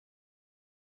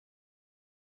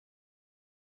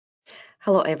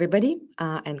Hello, everybody,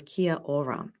 and Kia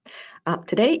ora.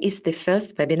 Today is the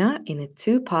first webinar in a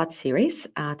two-part series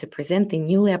to present the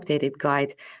newly updated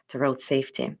guide to road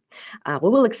safety. We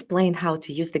will explain how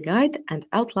to use the guide and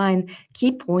outline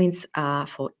key points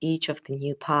for each of the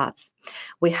new parts.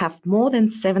 We have more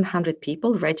than 700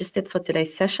 people registered for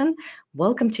today's session.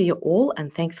 Welcome to you all,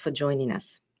 and thanks for joining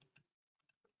us.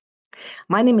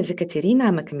 My name is Ekaterina.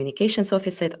 I'm a communications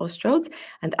officer at Austroads,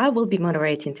 and I will be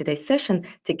moderating today's session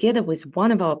together with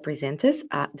one of our presenters,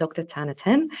 Dr. Tana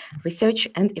Ten, Research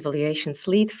and Evaluations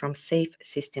Lead from Safe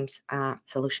Systems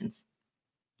Solutions.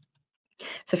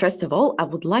 So first of all, I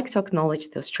would like to acknowledge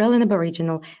the Australian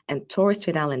Aboriginal and Torres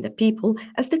Strait Islander people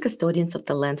as the custodians of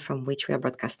the land from which we are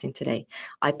broadcasting today.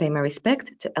 I pay my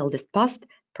respect to elders past,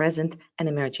 present and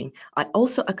emerging. I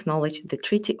also acknowledge the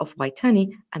Treaty of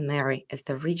Waitangi and Maori as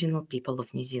the regional people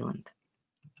of New Zealand.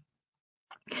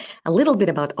 A little bit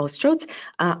about Austroads.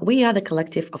 We are the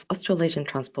collective of Australasian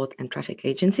transport and traffic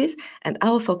agencies, and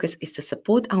our focus is to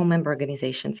support our member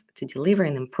organizations to deliver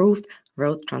an improved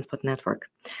road transport network.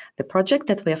 The project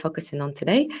that we are focusing on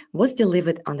today was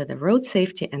delivered under the Road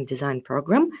Safety and Design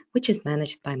Program, which is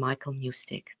managed by Michael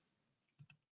Newstick.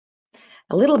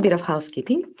 A little bit of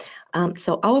housekeeping.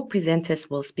 So our presenters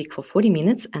will speak for 40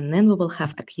 minutes and then we will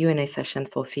have a Q&A session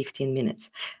for 15 minutes.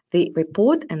 The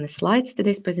report and the slides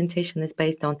today's presentation is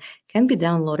based on can be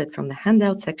downloaded from the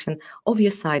handout section of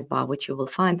your sidebar, which you will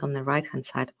find on the right-hand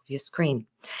side of your screen.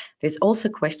 There's also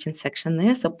a question section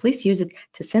there, so please use it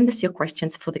to send us your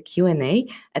questions for the Q&A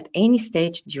at any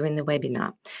stage during the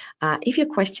webinar. If your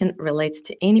question relates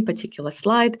to any particular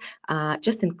slide,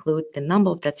 just include the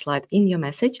number of that slide in your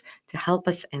message to help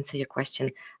us answer your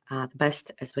question the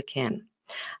best as we can.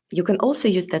 You can also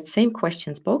use that same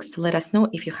questions box to let us know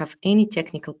if you have any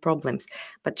technical problems.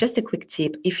 But just a quick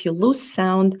tip, if you lose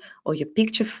sound or your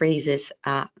picture freezes,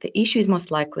 the issue is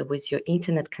most likely with your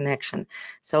internet connection.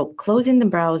 So closing the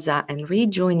browser and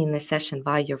rejoining the session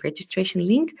via your registration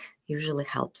link usually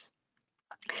helps.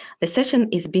 The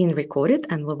session is being recorded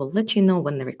and we will let you know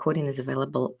when the recording is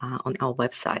available on our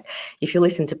website. If you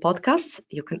listen to podcasts,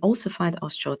 you can also find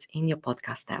Austroads in your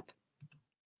podcast app.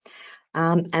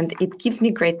 And it gives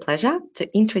me great pleasure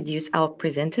to introduce our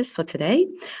presenters for today,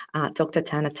 Dr.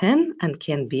 Tana Ten and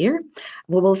Ken Beer.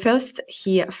 We will first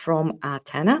hear from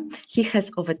Tana. He has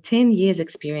over 10 years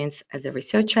experience as a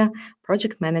researcher,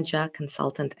 project manager,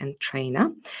 consultant and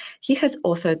trainer. He has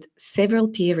authored several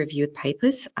peer-reviewed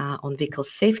papers on vehicle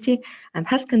safety and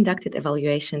has conducted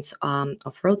evaluations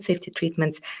of road safety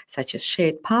treatments such as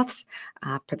shared paths,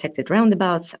 protected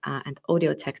roundabouts and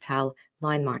audio tactile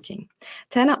line marking.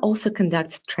 Tana also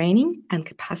conducts training and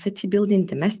capacity building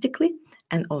domestically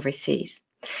and overseas.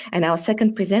 And our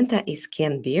second presenter is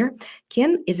Ken Beer.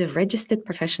 Ken is a registered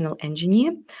professional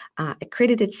engineer,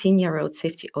 accredited senior road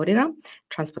safety auditor,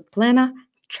 transport planner,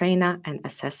 trainer and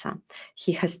assessor.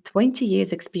 He has 20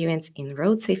 years experience in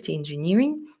road safety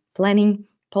engineering, planning,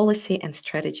 policy and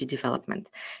strategy development.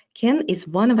 Ken is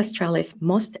one of Australia's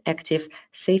most active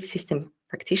safe system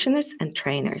practitioners and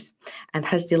trainers and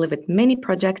has delivered many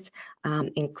projects,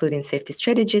 including safety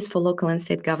strategies for local and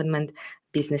state government,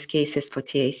 business cases for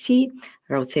TAC,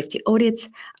 road safety audits,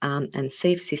 and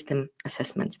safe system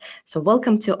assessments. So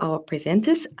welcome to our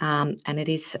presenters, and it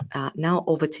is now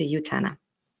over to you, Tana.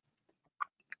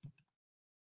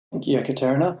 Thank you,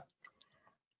 Ekaterina.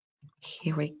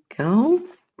 Here we go.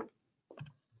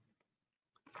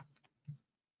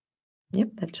 Yep,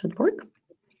 that should work.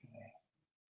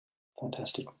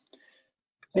 Fantastic.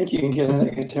 Thank you,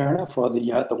 Ekaterina, for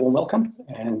the warm welcome,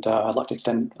 and I'd like to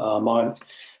extend my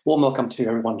warm welcome to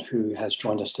everyone who has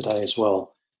joined us today as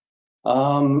well.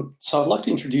 So I'd like to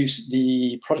introduce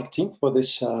the project team for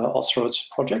this Austroads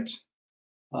project,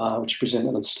 which is presented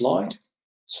on the slide.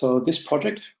 So this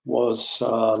project was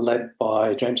led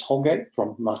by James Holgate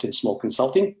from Martin Small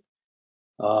Consulting.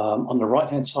 On the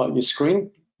right-hand side of your screen,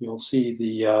 you'll see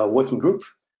the working group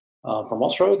from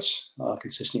Austroads,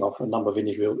 consisting of a number of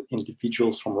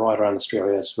individuals from right around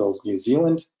Australia as well as New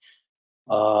Zealand.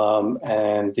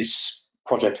 And this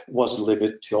project was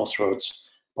delivered to Austroads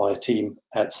by a team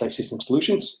at Safe System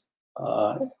Solutions,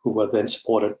 who were then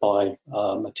supported by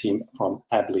a team from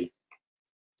ABLI.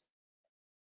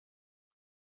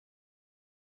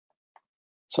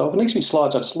 So over the next few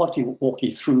slides, I'd just like to walk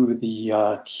you through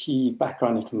the key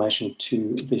background information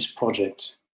to this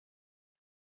project.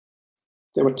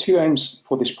 There were two aims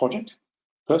for this project.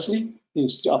 Firstly,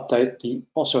 is to update the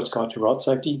Austroads Guide to Road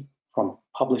Safety from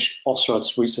published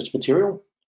Austroads research material,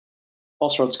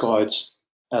 Austroads guides,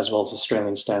 as well as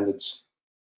Australian standards.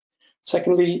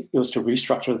 Secondly, it was to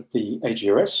restructure the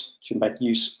AGRS to make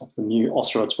use of the new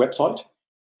Austroads website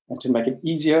and to make it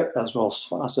easier as well as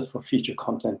faster for future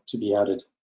content to be added.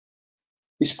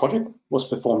 This project was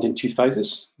performed in 2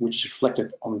 phases, which is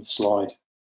reflected on the slide.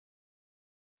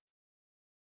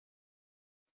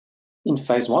 In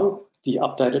phase 1, the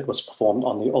updated was performed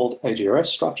on the old AGRS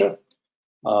structure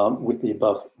with the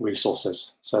above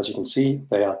resources. So as you can see,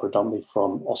 they are predominantly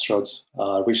from Austroads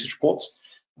research reports,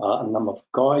 a number of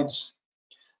guides,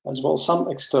 as well as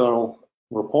some external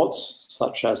reports,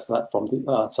 such as that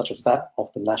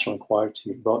of the National Inquiry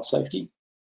to Road Safety,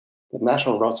 the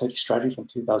National Road Safety Strategy from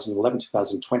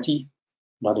 2011-2020,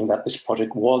 noting that this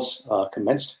project was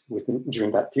commenced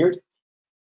during that period,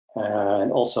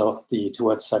 and also the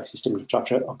Towards Safe System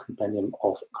Infrastructure, a compendium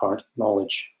of current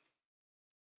knowledge.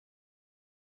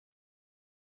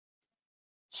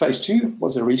 Phase 2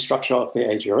 was a restructure of the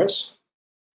AGRS,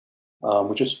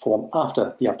 which was formed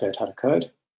after the update had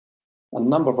occurred. A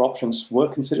number of options were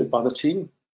considered by the team.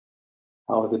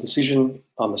 However, the decision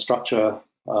on the structure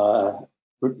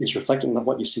is reflected in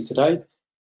what you see today,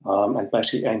 and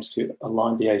basically aims to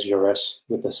align the AGRS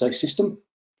with the SAFE system.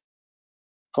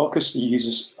 The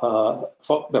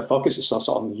focus is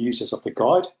also on the users of the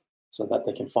guide so that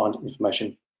they can find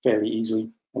information fairly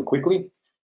easily and quickly.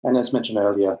 And as mentioned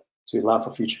earlier, to allow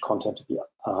for future content to be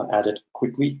added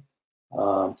quickly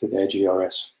to the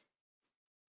AGRS.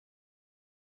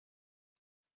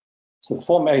 So the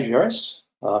form AGRS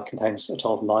contains a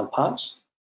total of 9 parts,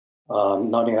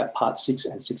 noting that part 6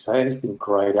 and 6A has been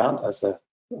grayed out as they're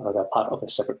part of a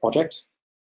separate project.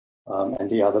 And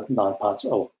the other 9 parts,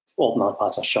 all 9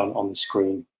 parts are shown on the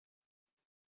screen.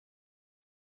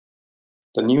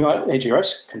 The new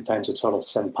AGRS contains a total of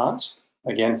 7 parts.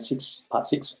 Again, part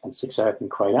 6 and 6A have been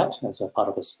grayed out as a part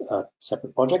of a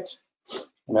separate project.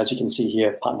 And as you can see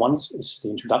here, part 1 is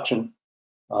the introduction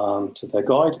to the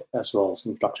guide, as well as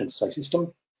the introduction to SAFE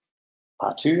system.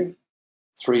 Part 2,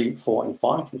 3, 4, and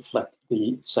 5 reflect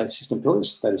the SAFE system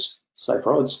pillars, that is, safe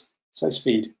roads, safe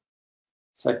speed,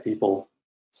 safe people,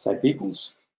 safe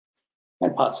vehicles.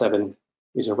 And part 7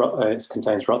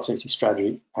 contains road safety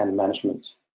strategy and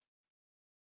management.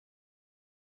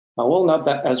 I will note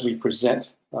that as we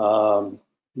present the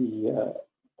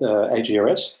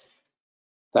AGRS,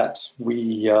 that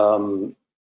we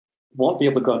won't be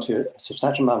able to go into a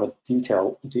substantial amount of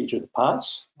detail into each of the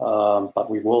parts, but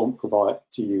we will provide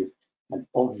to you an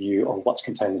overview of what's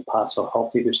contained in parts. So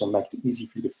hopefully this will make it easy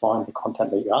for you to find the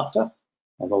content that you're after,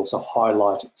 and also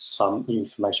highlight some new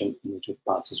information in each of the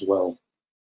parts as well.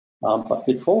 But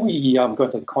before we go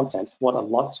into the content, what I'd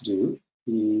like to do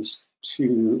is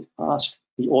to ask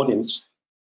the audience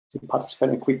to participate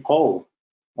in a quick poll.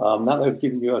 Now that I've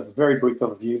given you a very brief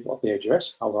overview of the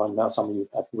AGRS, however, I know some of you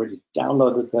have already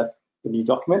downloaded the new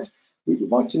document. We'd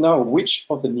like to know which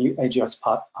of the new AGRS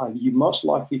part are you most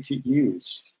likely to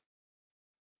use?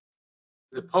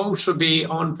 The poll should be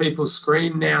on people's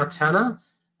screen now, Tanner,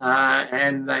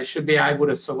 and they should be able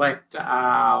to select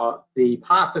the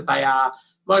part that they are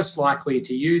most likely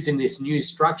to use in this new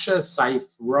structure: safe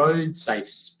roads, safe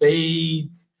speed,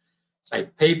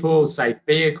 safe people, safe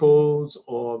vehicles,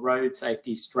 or road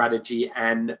safety strategy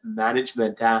and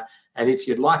management. And if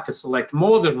you'd like to select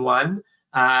more than one,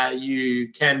 you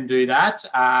can do that.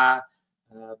 But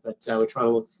we're trying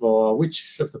to look for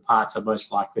which of the parts are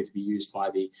most likely to be used by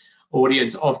the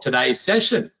audience of today's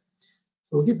session.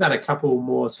 So we'll give that a couple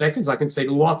more seconds. I can see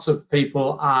lots of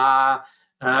people are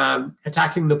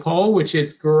attacking the poll, which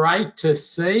is great to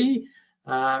see.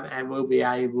 And we'll be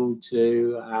able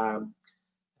to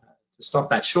stop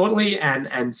that shortly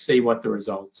and see what the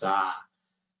results are.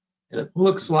 And it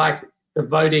looks like the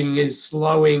voting is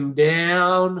slowing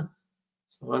down.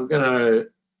 So I'm going to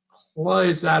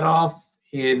close that off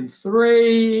in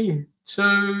 3,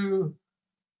 2,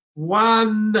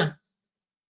 1.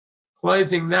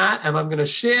 Closing that, and I'm going to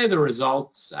share the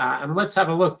results. And let's have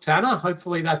a look, Tanner.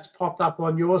 Hopefully that's popped up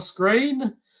on your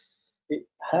screen. It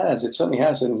has. It certainly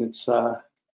has, and it's a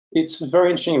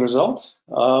very interesting result.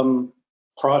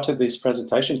 Prior to this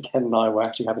presentation, Ken and I were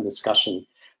actually having a discussion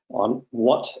on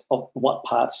what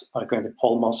parts are going to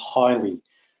poll most highly.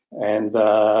 And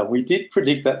we did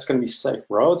predict that's going to be safe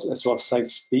roads as well as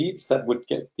safe speeds that would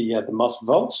get the most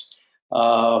votes.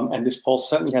 And this poll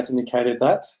certainly has indicated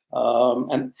that.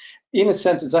 And in a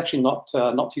sense, it's actually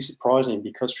not too surprising,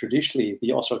 because traditionally the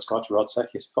Austroads Guide to Road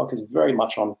Safety has focused very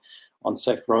much on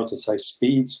safe roads and safe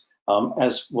speeds,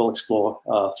 as we'll explore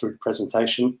through the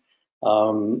presentation.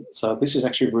 So this is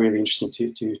actually really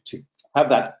interesting to have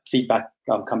that feedback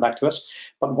come back to us.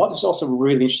 But what is also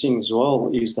really interesting as well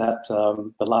is that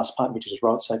the last part, which is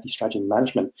road safety strategy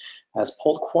management, has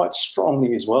pulled quite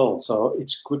strongly as well. So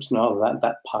it's good to know that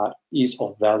that part is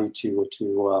of value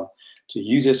to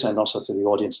users and also to the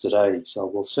audience today. So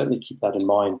we'll certainly keep that in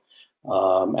mind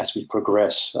as we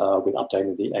progress with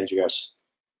updating the AGRS.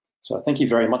 So thank you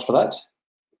very much for that.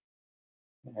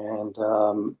 And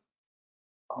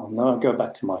I'll now go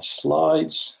back to my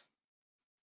slides.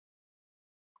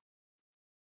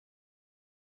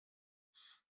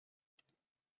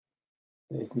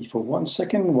 Leave me for 1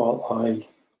 second while I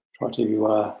try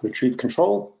to retrieve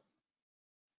control.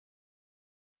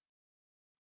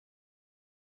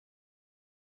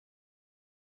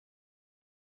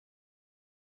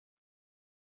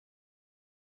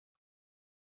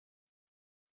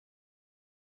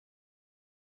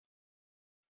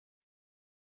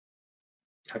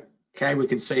 Okay, we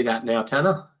can see that now,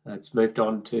 Tanner. It's moved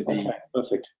on to the... Okay,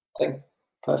 perfect.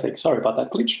 Perfect. Sorry about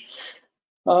that glitch.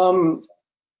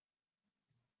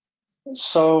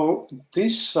 So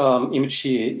this image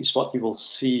here is what you will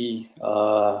see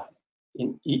at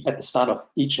the start of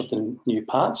each of the new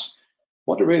parts.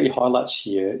 What it really highlights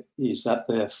here is that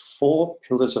the 4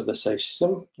 pillars of the safe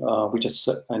system, which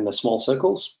are in the small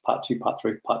circles, part 2, part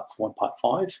 3, part 4, and part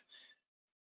 5,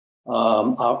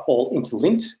 are all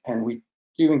interlinked, and we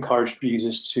do encourage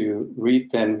users to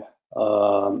read them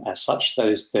as such. That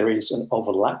is, there is an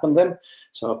overlap in them.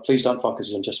 So please don't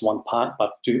focus on just one part,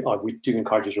 but we do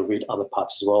encourage you to read other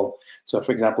parts as well. So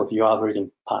for example, if you are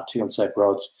reading part 2 on safe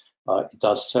roads, it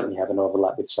does certainly have an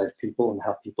overlap with safe people and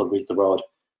how people read the road.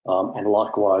 And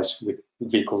likewise with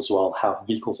vehicles as well, how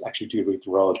vehicles actually do read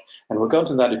the road. And we'll go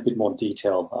into that in a bit more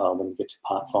detail when we get to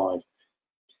part 5.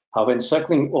 However,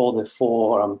 encircling all the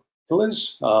 4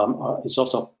 pillars is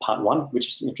also part 1, which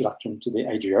is the introduction to the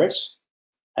AGRS,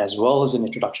 as well as an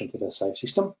introduction to the safe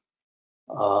system,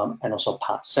 and also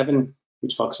part 7,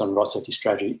 which focuses on road safety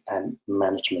strategy and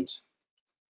management.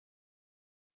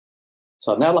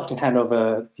 So I'd now like to hand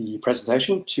over the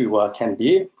presentation to Ken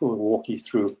Beer, who will walk you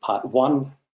through part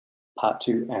 1, part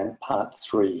 2, and part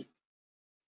 3.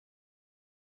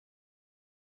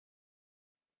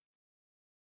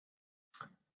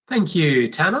 Thank you,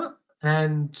 Tanner,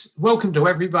 and welcome to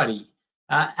everybody.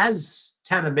 As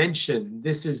Tanner mentioned,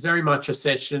 this is very much a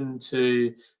session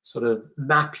to sort of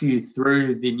map you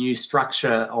through the new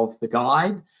structure of the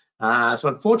guide. So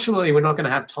unfortunately, we're not going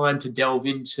to have time to delve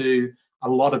into a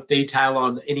lot of detail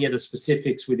on any of the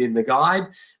specifics within the guide.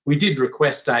 We did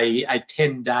request a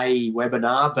 10-day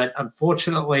webinar, but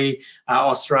unfortunately,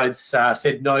 Austroads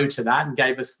said no to that and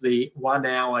gave us the 1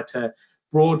 hour to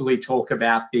broadly talk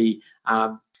about the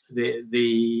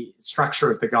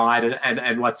structure of the guide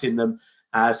and what's in them.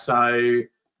 So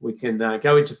we can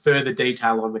go into further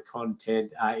detail on the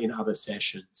content in other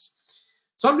sessions.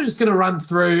 So I'm just going to run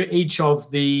through each of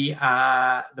the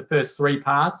first 3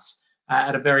 parts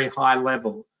at a very high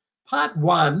level. Part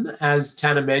 1, as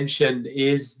Tanner mentioned,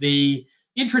 is the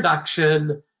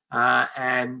introduction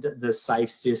and the safe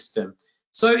system.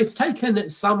 So it's taken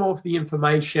some of the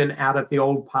information out of the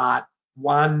old part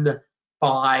 1,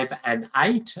 5, and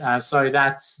 8. So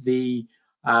that's the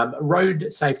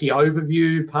road safety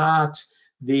overview part,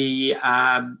 the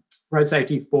road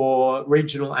safety for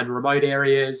regional and remote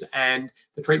areas, and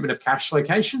the treatment of cache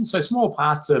locations. So small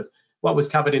parts of what was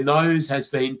covered in those has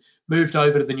been moved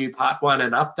over to the new part 1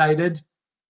 and updated.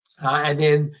 And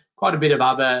then quite a bit of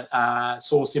other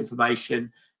source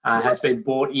information has been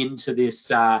brought into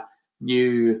this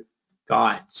new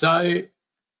guide. So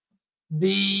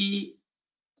the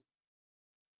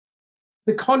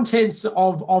contents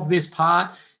of this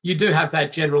part, you do have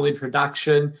that general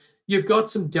introduction. You've got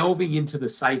some delving into the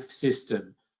safe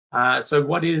system. So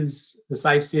what is the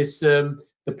safe system,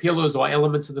 the pillars or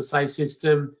elements of the safe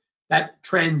system, that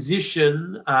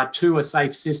transition to a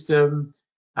safe system,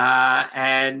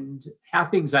 and how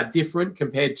things are different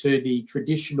compared to the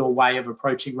traditional way of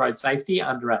approaching road safety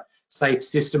under a safe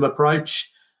system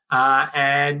approach,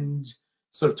 and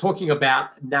sort of talking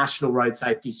about national road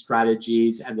safety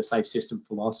strategies and the safe system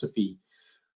philosophy.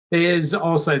 There's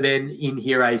also then in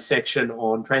here a section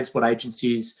on transport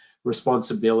agencies'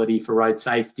 responsibility for road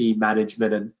safety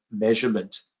management and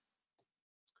measurement.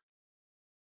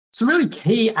 Some really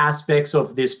key aspects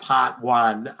of this part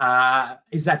 1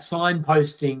 is that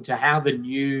signposting to how the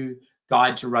new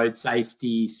Guide to Road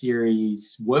Safety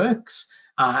series works,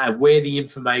 where the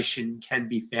information can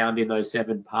be found in those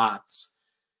 7 parts.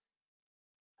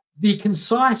 The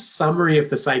concise summary of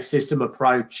the safe system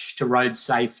approach to road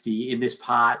safety in this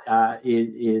part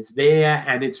is there,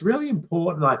 and it's really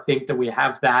important, I think, that we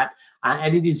have that,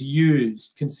 and it is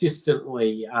used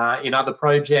consistently in other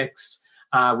projects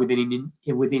within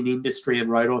industry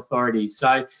and road authorities.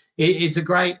 So it's a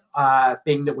great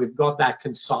thing that we've got that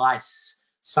concise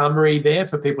summary there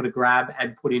for people to grab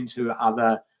and put into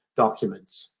other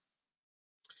documents.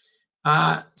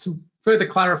 Some further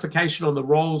clarification on the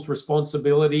roles,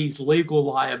 responsibilities, legal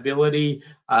liability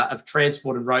of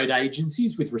transport and road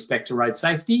agencies with respect to road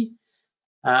safety,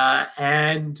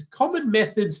 and common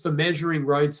methods for measuring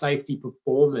road safety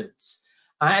performance.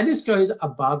 And this goes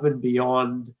above and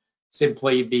beyond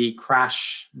simply the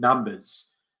crash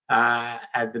numbers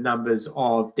and the numbers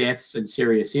of deaths and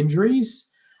serious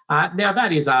injuries. Now,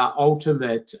 that is our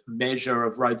ultimate measure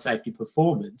of road safety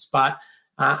performance, but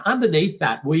underneath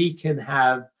that, we can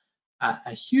have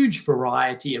a huge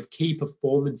variety of key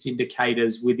performance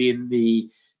indicators within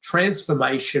the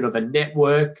transformation of a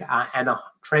network and a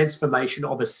transformation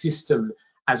of a system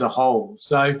as a whole.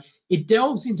 So it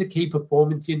delves into key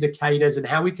performance indicators and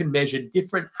how we can measure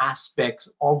different aspects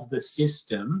of the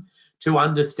system to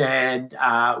understand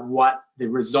what the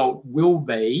result will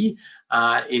be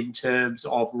in terms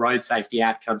of road safety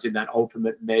outcomes in that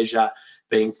ultimate measure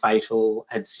being fatal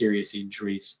and serious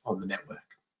injuries on the network.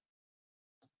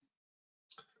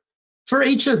 For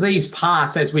each of these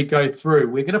parts, as we go through,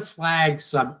 we're going to flag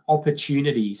some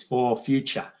opportunities for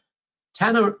future.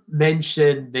 Tanner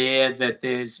mentioned there that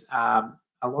there's a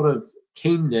lot of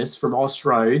keenness from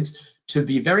Austroads to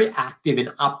be very active in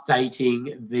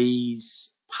updating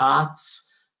these parts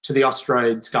to the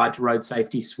Austroads Guide to Road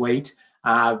Safety Suite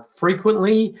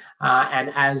frequently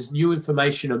and as new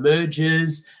information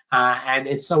emerges,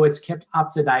 and so it's kept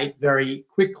up to date very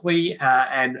quickly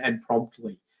and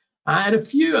promptly. And a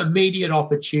few immediate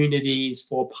opportunities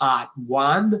for part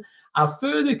one are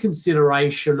further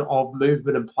consideration of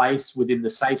movement and place within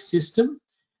the SAFE system.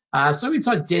 So it's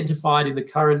identified in the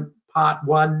current part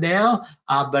one now,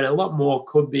 but a lot more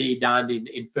could be done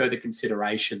in further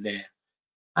consideration there.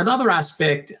 Another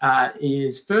aspect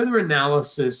is further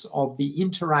analysis of the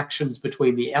interactions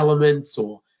between the elements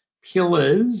or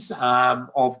pillars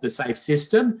of the SAFE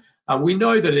system. We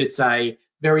know that it's a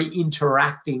very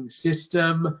interacting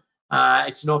system.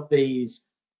 It's not these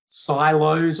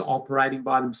silos operating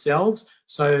by themselves,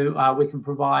 so we can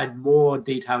provide more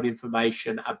detailed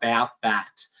information about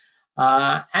that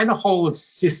and a whole of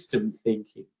system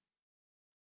thinking.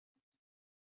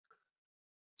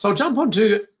 So I'll jump on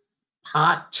to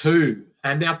part two,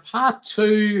 and now part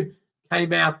two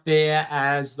came out there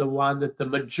as the one that the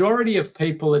majority of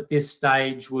people at this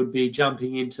stage would be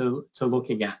jumping into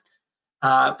looking at,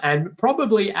 and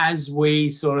probably as we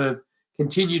sort of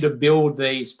continue to build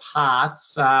these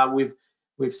parts,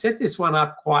 we've set this one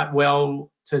up quite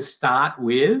well to start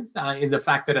with in the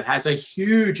fact that it has a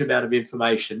huge amount of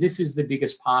information. This is the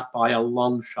biggest part by a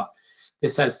long shot.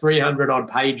 This has 300 odd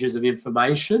pages of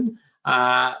information.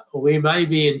 We may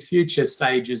be in future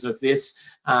stages of this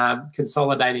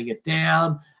consolidating it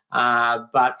down,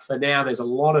 but for now there's a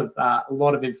lot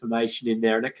of information in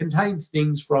there, and it contains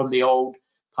things from the old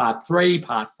Part 3,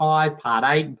 Part 5, Part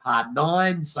 8, and Part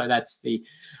 9. So that's the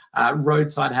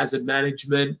roadside hazard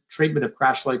management, treatment of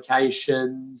crash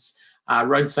locations,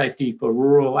 road safety for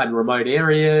rural and remote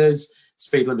areas,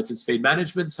 speed limits and speed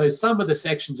management. So some of the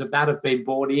sections of that have been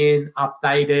brought in,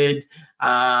 updated.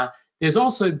 There's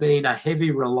also been a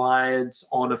heavy reliance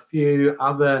on a few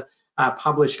other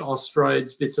published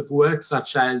Austroads bits of work,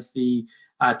 such as the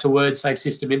Towards Safe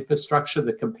System Infrastructure,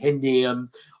 the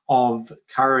compendium of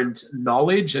current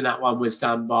knowledge, and that one was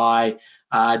done by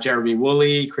Jeremy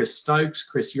Woolley, Chris Stokes,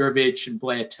 Chris Jurovich, and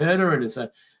Blair Turner, and it's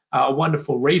a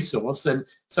wonderful resource. And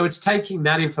so it's taking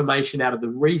that information out of the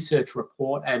research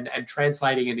report and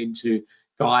translating it into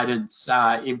guidance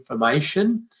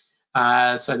information.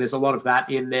 So there's a lot of that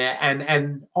in there,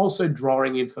 and also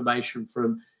drawing information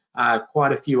from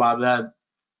quite a few other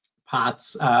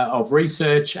parts of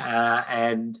research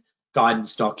and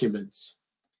guidance documents.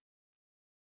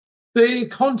 The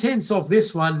contents of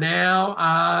this one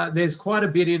now, there's quite a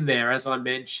bit in there, as I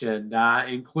mentioned,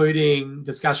 including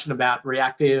discussion about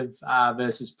reactive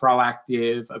versus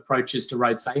proactive approaches to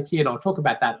road safety, and I'll talk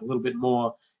about that a little bit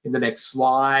more in the next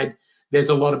slide. There's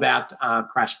a lot about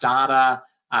crash data,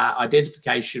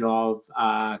 identification of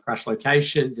crash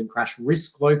locations and crash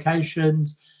risk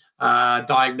locations,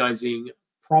 diagnosing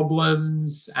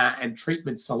problems and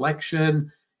treatment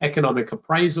selection, economic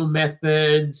appraisal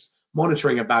methods,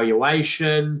 monitoring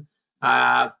evaluation,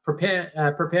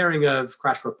 preparing of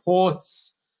crash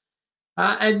reports,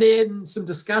 And then some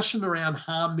discussion around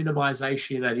harm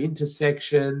minimization at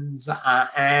intersections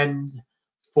and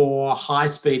for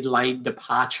high-speed lane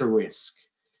departure risk.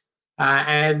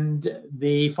 And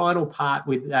the final part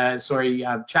with,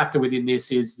 chapter within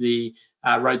this is the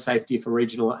road safety for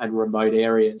regional and remote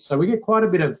areas. So we get quite a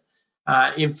bit of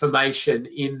information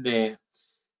in there.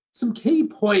 Some key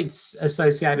points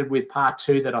associated with part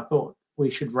 2 that I thought we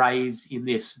should raise in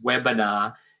this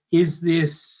webinar is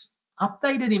this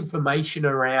updated information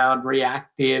around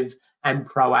reactive and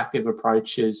proactive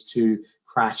approaches to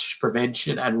crash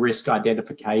prevention and risk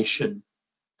identification.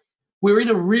 We're in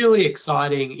a really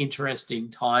exciting, interesting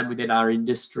time within our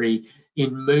industry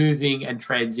in moving and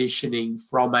transitioning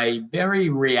from a very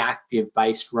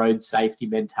reactive-based road safety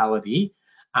mentality,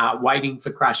 waiting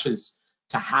for crashes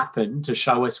to happen to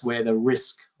show us where the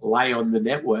risk lay on the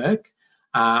network,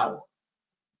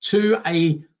 to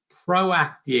a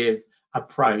proactive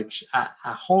approach,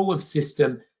 a whole of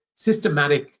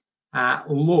systematic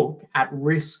look at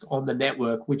risk on the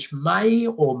network, which may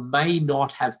or may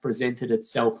not have presented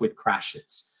itself with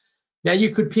crashes. Now,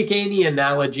 you could pick any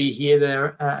analogy here.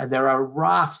 There are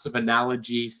rafts of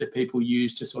analogies that people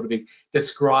use to sort of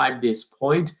describe this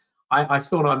point. I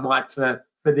thought I might, for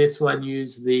this one,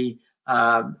 use the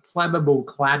flammable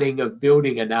cladding of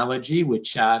building analogy,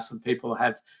 which some people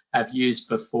have used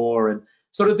before. And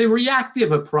sort of the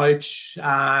reactive approach,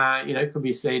 could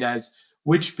be seen as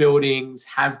which buildings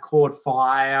have caught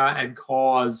fire and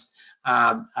caused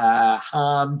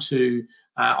harm to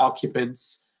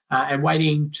occupants, and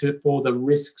waiting for the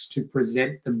risks to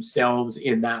present themselves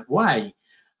in that way.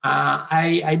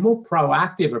 A more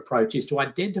proactive approach is to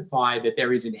identify that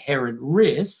there is inherent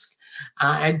risk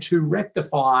and to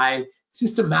rectify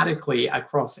systematically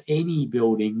across any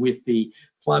building with the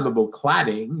flammable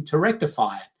cladding to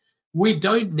rectify it. We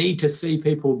don't need to see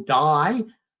people die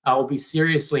or be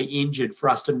seriously injured for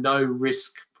us to know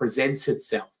risk presents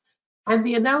itself. And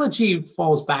the analogy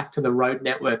falls back to the road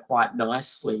network quite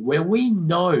nicely, where we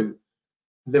know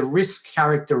the risk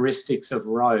characteristics of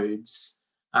roads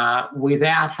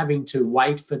without having to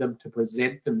wait for them to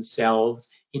present themselves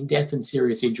in death and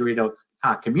serious injury to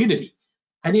our community.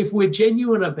 And if we're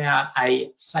genuine about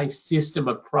a safe system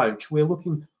approach, we're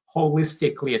looking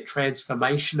holistically at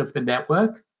transformation of the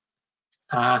network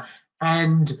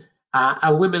and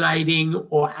eliminating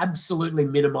or absolutely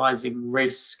minimizing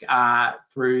risk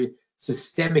through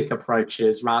systemic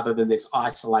approaches rather than this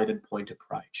isolated point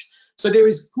approach. So there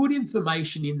is good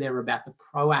information in there about the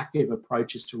proactive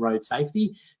approaches to road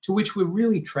safety, to which we're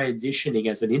really transitioning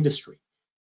as an industry.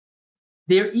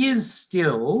 There is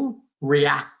still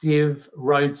reactive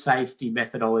road safety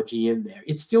methodology in there.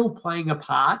 It's still playing a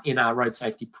part in our road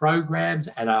safety programs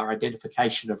and our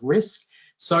identification of risk.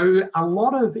 So a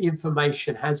lot of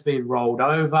information has been rolled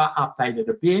over, updated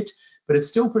a bit, but it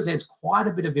still presents quite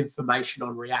a bit of information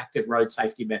on reactive road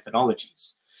safety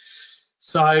methodologies.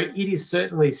 So it is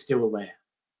certainly still there.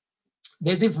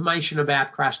 There's information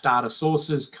about crash data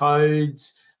sources,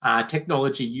 codes,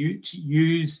 technology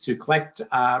used to collect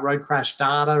road crash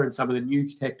data and some of the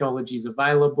new technologies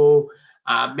available,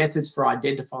 methods for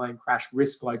identifying crash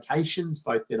risk locations,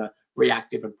 both in a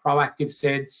reactive and proactive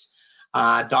sense,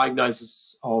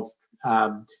 diagnosis of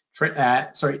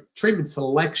treatment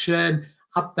selection,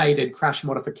 updated crash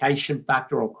modification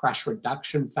factor or crash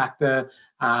reduction factor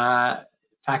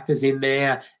factors in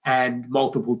there, and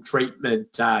multiple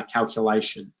treatment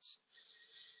calculations.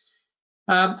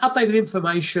 Updated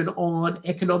information on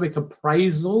economic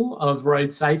appraisal of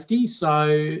road safety.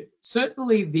 So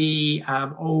certainly the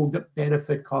old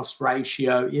benefit cost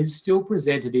ratio is still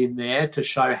presented in there to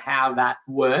show how that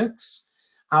works.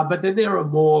 But then there are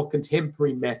more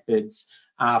contemporary methods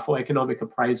for economic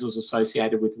appraisals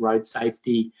associated with road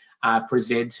safety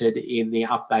presented in the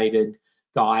updated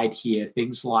guide here.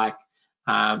 Things like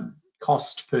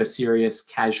cost per serious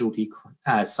casualty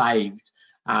saved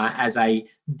as a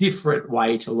different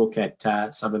way to look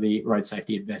at some of the road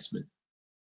safety investment.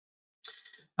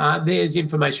 There's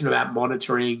information about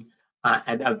monitoring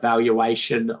and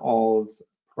evaluation of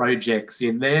projects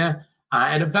in there,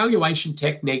 and evaluation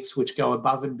techniques which go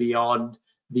above and beyond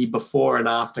the before and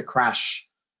after crash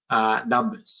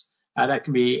numbers. That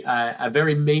can be a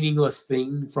very meaningless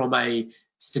thing from a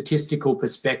statistical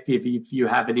perspective if you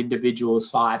have an individual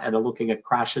site and are looking at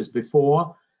crashes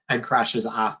before and crashes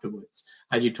afterwards.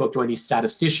 And you talk to any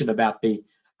statistician about the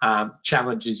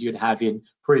challenges you'd have in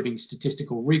proving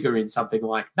statistical rigor in something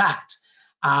like that.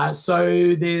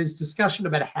 So there's discussion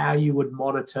about how you would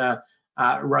monitor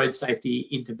road safety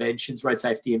interventions, road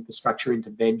safety infrastructure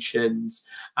interventions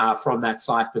from that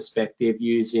site perspective,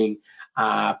 using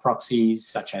proxies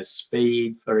such as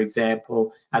speed, for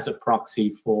example, as a proxy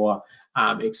for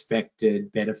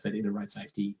expected benefit in a road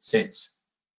safety sense.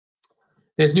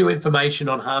 There's new information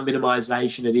on harm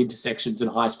minimisation at intersections and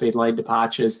high-speed lane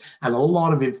departures, and a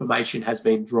lot of information has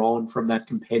been drawn from that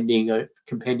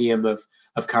compendium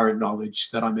of current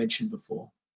knowledge that I mentioned before.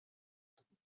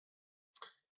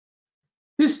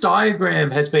 This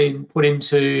diagram has been put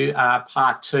into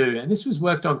part 2, and this was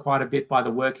worked on quite a bit by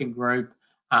the working group,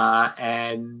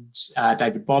 and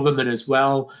David Boberman as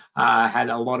well had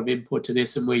a lot of input to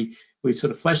this, and we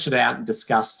sort of fleshed it out and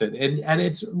discussed it. And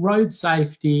it's road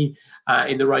safety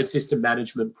in the road system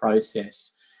management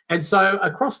process. And so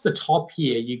across the top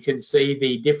here, you can see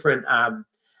the different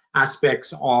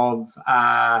aspects of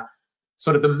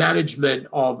sort of the management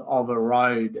of a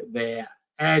road there.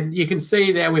 And you can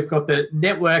see there we've got the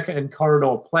network and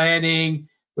corridor planning,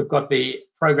 we've got the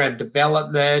program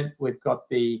development, we've got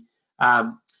the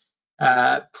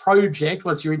project,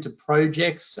 once you're into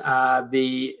projects,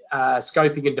 the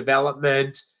scoping and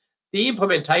development, the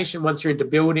implementation once you're into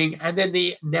building, and then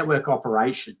the network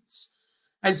operations.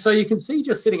 And so you can see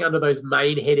just sitting under those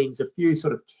main headings a few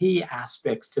sort of key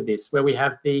aspects to this, where we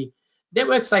have the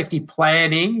network safety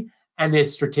planning and their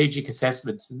strategic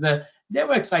assessments. And the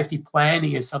network safety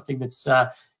planning is something that's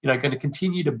going to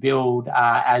continue to build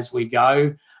as we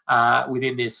go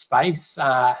within this space,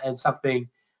 and something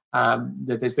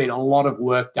that there's been a lot of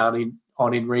work done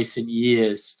on in recent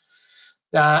years.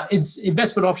 It's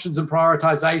investment options and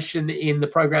prioritization in the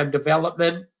program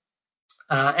development.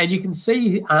 And you can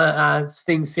see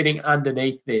things sitting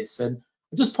underneath this. And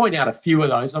I'll just point out a few of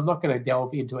those. I'm not going to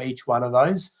delve into each one of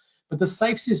those. But the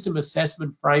Safe System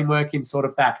Assessment Framework in sort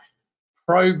of that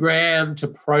program to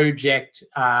project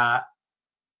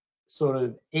sort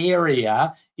of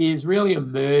area is really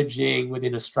emerging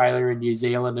within Australia and New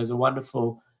Zealand as a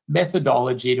wonderful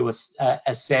methodology to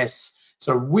assess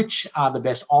sort of which are the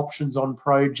best options on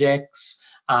projects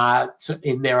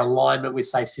in their alignment with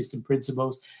safe system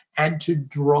principles, and to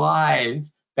drive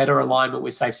better alignment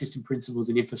with safe system principles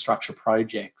in infrastructure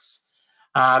projects.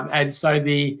 And so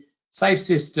the Safe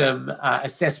System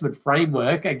Assessment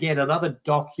Framework, again, another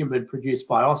document produced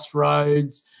by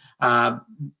Austroads,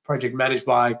 project managed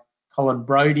by Colin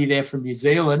Brodie there from New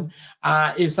Zealand,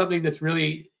 is something that's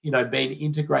really been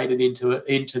integrated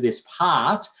into this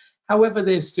part. However,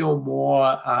 there's still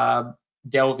more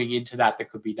delving into that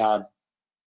could be done.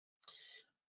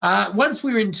 Once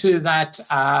we're into that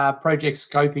project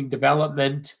scoping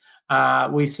development,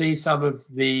 we see some of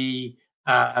the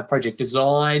project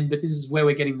design, but this is where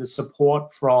we're getting the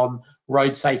support from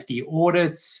road safety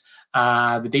audits,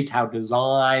 the detailed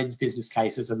designs, business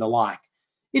cases, and the like.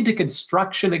 Into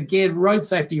construction, again, road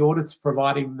safety audits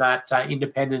providing that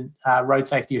independent road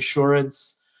safety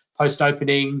assurance,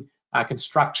 post-opening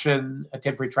construction,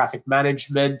 temporary traffic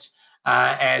management,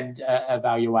 and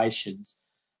evaluations.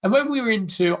 And when we were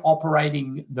into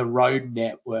operating the road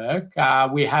network,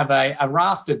 we have a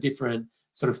raft of different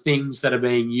sort of things that are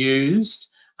being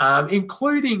used,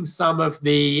 including some of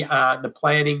the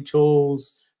planning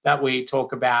tools that we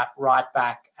talk about right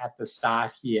back at the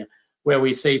start here, where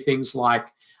we see things like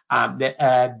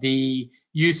the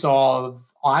use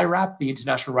of IRAP, the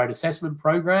International Road Assessment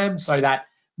Program, so that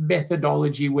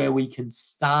methodology where we can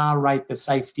star rate the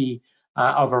safety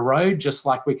of a road, just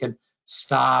like we can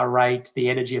star rate the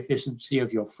energy efficiency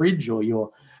of your fridge or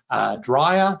your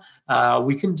dryer.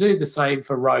 We can do the same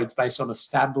for roads based on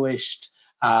established,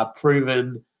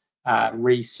 proven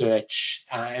research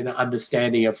and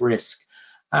understanding of risk.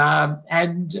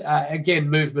 Again,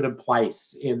 movement and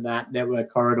place in that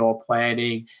network corridor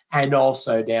planning, and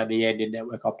also down the end in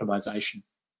network optimization.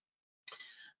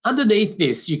 Underneath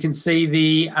this, you can see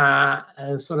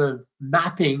the sort of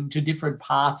mapping to different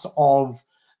parts of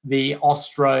the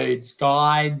Austroads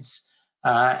guides,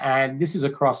 and this is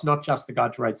across not just the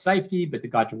Guide to Road Safety, but the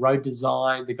Guide to Road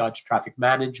Design, the Guide to Traffic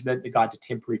Management, the Guide to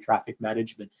Temporary Traffic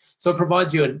Management. So it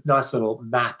provides you a nice little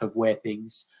map of where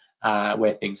things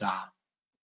are.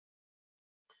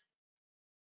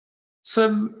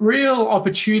 Some real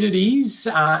opportunities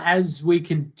as we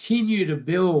continue to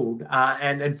build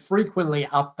and frequently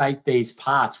update these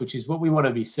parts, which is what we want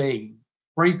to be seeing.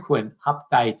 Frequent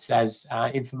updates as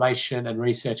information and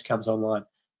research comes online.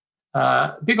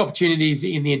 Big opportunities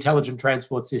in the intelligent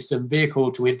transport system,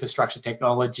 vehicle to infrastructure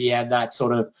technology, and that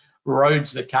sort of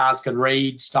roads that cars can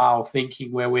read style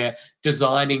thinking, where we're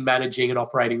designing, managing and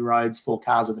operating roads for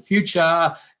cars of the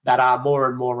future that are more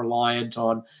and more reliant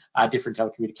on different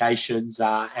telecommunications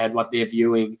and what they're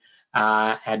viewing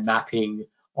and mapping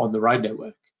on the road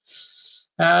network.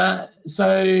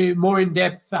 So more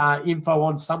in-depth info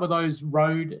on some of those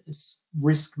road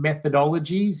risk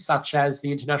methodologies, such as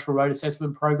the International Road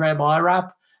Assessment Program,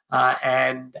 IRAP,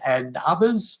 and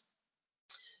others.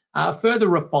 Further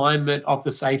refinement of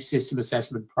the Safe System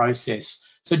Assessment process.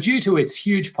 So due to its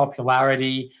huge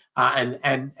popularity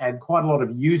and quite a lot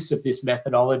of use of this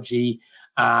methodology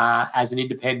as an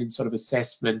independent sort of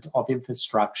assessment of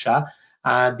infrastructure,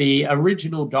 the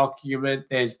original document,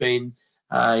 there's been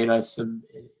some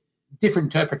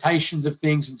different interpretations of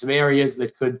things in some areas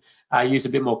that could use a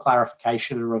bit more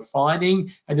clarification and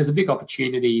refining, and there's a big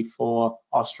opportunity for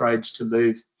Austroads to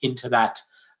move into that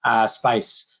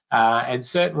space. And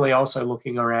certainly also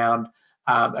looking around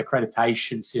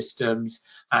accreditation systems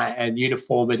and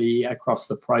uniformity across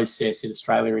the process in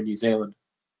Australia and New Zealand.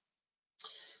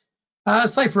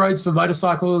 Safe roads for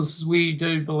motorcycles, we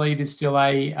do believe, is still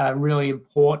a really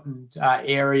important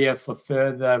area for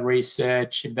further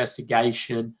research,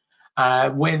 investigation.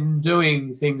 When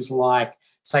doing things like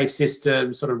safe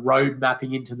systems, sort of road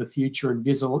mapping into the future,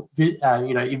 envisaging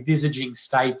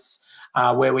states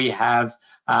where we have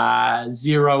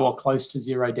zero or close to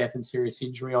zero death and serious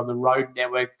injury on the road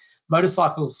network,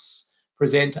 motorcycles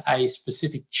present a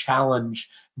specific challenge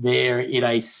there in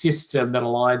a system that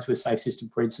aligns with safe system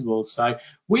principles. So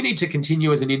we need to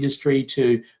continue as an industry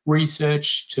to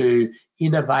research, to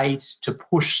innovate, to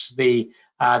push the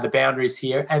boundaries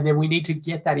here, and then we need to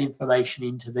get that information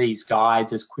into these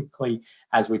guides as quickly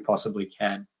as we possibly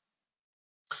can.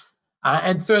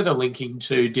 And further linking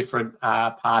to different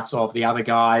parts of the other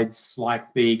guides,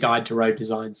 like the Guide to Road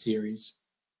Design series.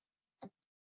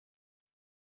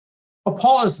 I'll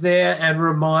pause there and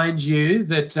remind you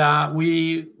that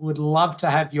we would love to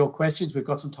have your questions. We've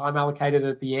got some time allocated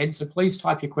at the end, so please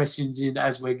type your questions in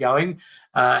as we're going,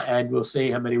 and we'll see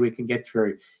how many we can get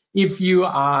through. If you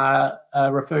are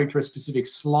referring to a specific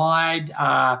slide,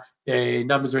 the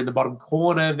numbers are in the bottom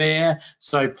corner there,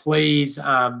 so please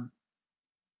add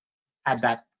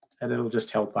that and it'll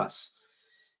just help us.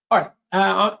 All right,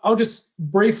 I'll just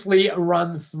briefly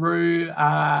run through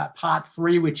part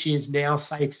 3, which is now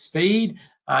safe speed.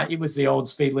 It was the old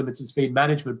speed limits and speed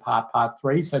management part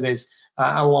 3, so there's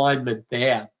alignment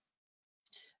there.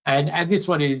 And this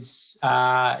one is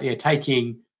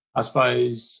taking, I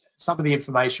suppose, some of the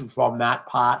information from that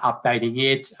part, updating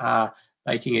it,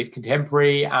 making it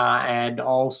contemporary, and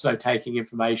also taking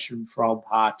information from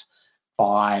part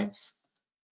 5.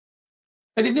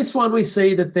 And in this one, we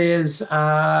see that there's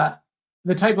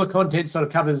the table of contents sort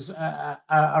of covers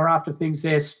are after things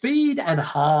there, speed and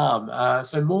harm.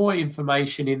 So more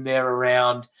information in there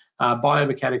around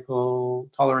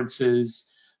biomechanical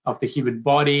tolerances of the human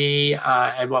body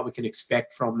and what we can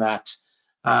expect from that.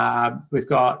 We've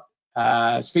got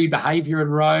speed behaviour in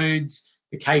roads,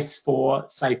 the case for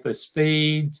safer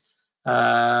speeds,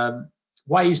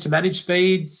 ways to manage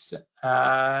speeds,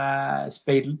 and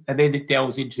then it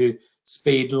delves into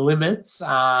speed limits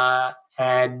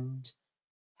and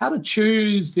how to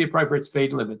choose the appropriate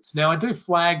speed limits. Now, I do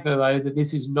flag though that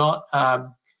this is not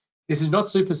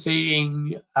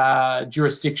superseding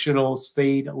jurisdictional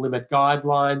speed limit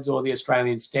guidelines or the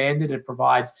Australian standard. It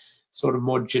provides sort of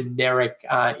more generic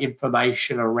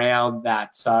information around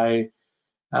that. So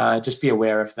just be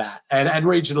aware of that. And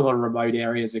regional and remote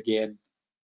areas again.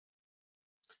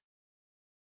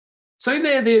 So in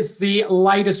there's the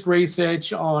latest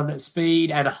research on speed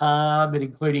and harm, and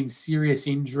including serious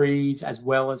injuries as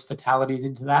well as fatalities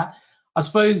into that. I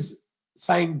suppose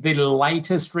saying the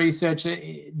latest research,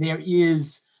 there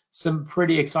is some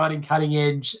pretty exciting cutting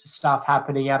edge stuff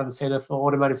happening out of the Centre for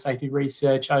Automotive Safety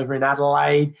Research over in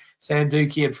Adelaide. Sam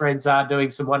Dukey and friends are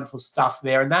doing some wonderful stuff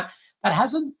there, and that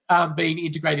hasn't been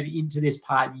integrated into this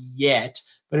part yet,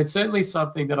 but it's certainly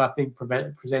something that I think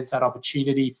presents that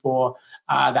opportunity for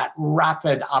that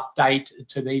rapid update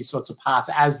to these sorts of parts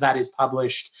as that is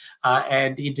published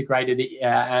and integrated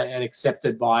and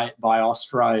accepted by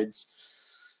Austroads.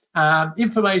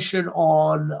 Information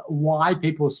on why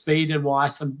people speed and why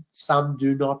some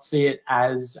do not see it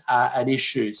as an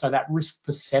issue. So that risk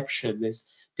perception,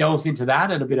 delves into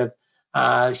that and a bit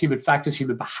of human factors,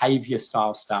 human behaviour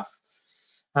style stuff.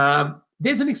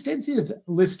 There's an extensive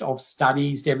list of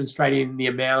studies demonstrating the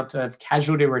amount of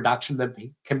casualty reduction that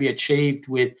can be achieved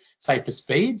with safer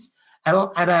speeds, and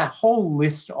a whole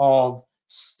list of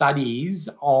studies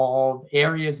of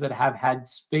areas that have had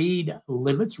speed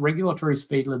limits, regulatory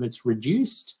speed limits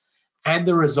reduced, and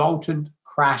the resultant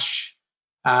crash,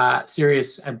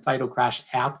 serious and fatal crash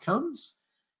outcomes,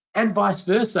 and vice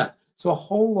versa. So a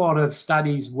whole lot of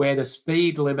studies where the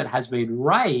speed limit has been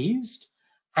raised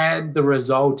and the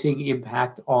resulting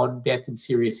impact on death and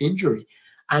serious injury.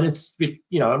 And it's,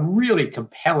 you know, a really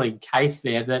compelling case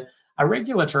there that a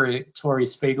regulatory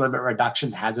speed limit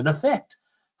reduction has an effect.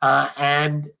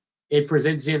 And it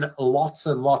presents in lots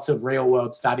and lots of real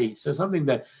world studies. So something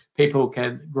that people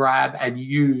can grab and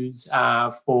use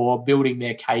for building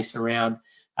their case around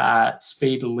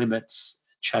speed limits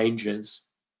changes.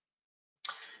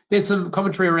 There's some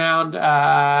commentary around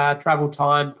travel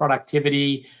time,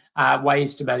 productivity,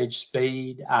 ways to manage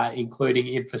speed, including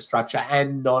infrastructure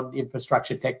and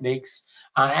non-infrastructure techniques,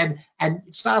 and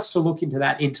it starts to look into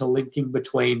that interlinking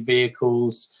between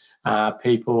vehicles,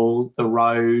 people, the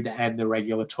road, and the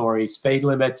regulatory speed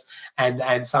limits,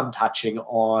 and some touching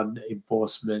on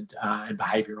enforcement and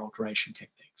behaviour alteration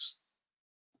techniques.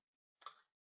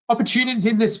 Opportunities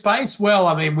in this space? Well,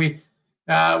 I mean, we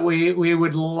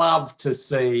would love to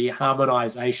see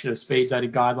harmonisation of speed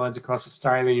zoning guidelines across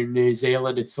Australia and New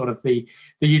Zealand. It's sort of the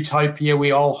utopia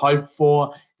we all hope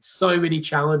for. So many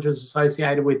challenges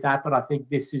associated with that, but I think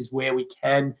this is where we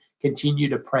can continue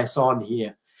to press on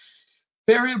here.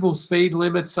 Variable speed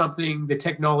limits, something the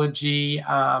technology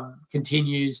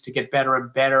continues to get better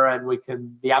and better,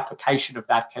 and the application of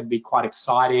that can be quite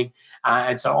exciting,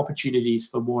 and so opportunities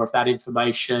for more of that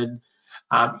information.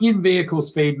 In-vehicle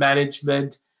speed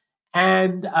management,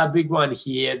 and a big one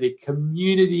here, the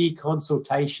community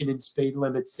consultation in speed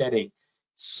limit setting.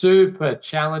 Super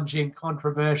challenging,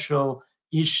 controversial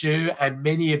issue, and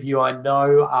many of you I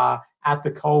know are at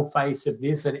the coalface of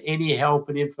this, and any help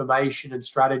and information and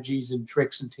strategies and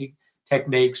tricks and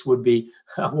techniques would be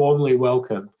warmly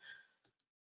welcomed.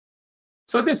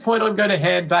 So at this point, I'm going to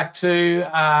hand back to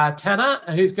Tanner,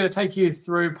 who's going to take you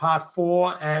through part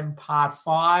 4 and part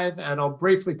 5, and I'll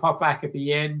briefly pop back at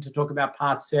the end to talk about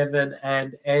part 7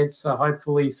 and answer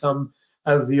hopefully some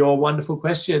of your wonderful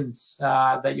questions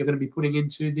that you're going to be putting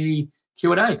into the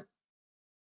Q&A.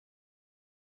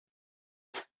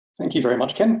 Thank you very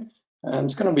much, Ken. I'm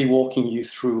just going to be walking you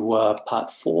through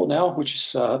part 4 now, which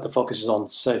is the focus is on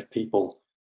safe people.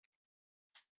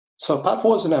 So part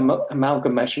 4 is an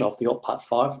amalgamation of the old part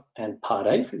 5 and part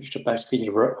 8, which are basically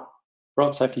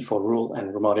road safety for rural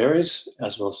and remote areas,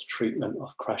 as well as treatment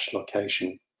of crash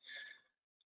location.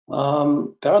 There are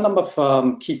a number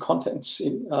of key contents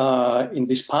in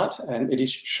this part, and it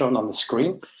is shown on the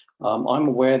screen. I'm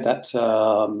aware that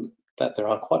that there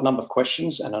are quite a number of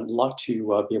questions, and I'd like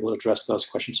to be able to address those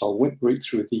questions. So I'll read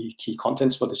through the key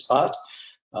contents for this part,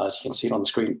 as you can see it on the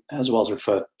screen, as well as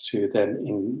refer to them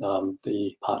in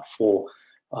the part 4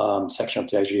 section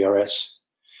of the AGRS.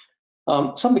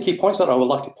 Some of the key points that I would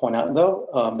like to point out,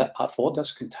 though, that part 4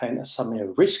 does contain a summary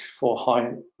of risk for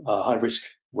high-risk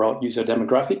road user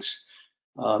demographics.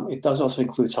 It does also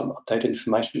include some updated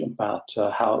information about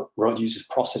how road users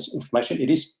process information. It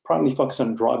is primarily focused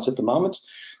on drivers at the moment,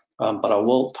 but I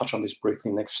will touch on this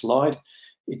briefly next slide.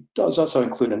 It does also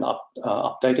include an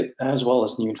updated as well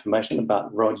as new information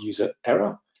about road user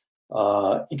error,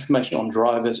 information on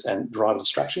drivers and driver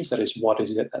distractions, that is, what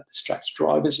is it that distracts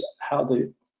drivers, how they're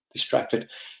distracted,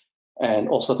 and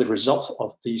also the results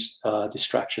of these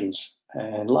distractions.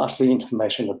 And lastly,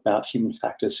 information about human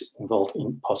factors involved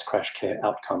in post-crash care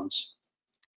outcomes.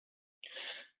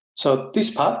 So this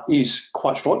part is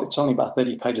quite short. It's only about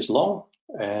 30 pages long.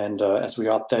 And as we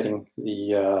are updating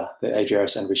the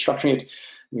AGRS and restructuring it,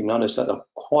 we noticed that there are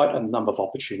quite a number of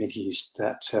opportunities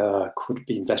that could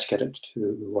be investigated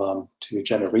to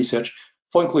generate research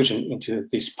for inclusion into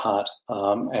this part.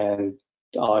 And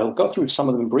I'll go through some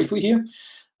of them briefly here.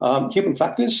 Human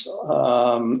factors,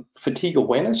 fatigue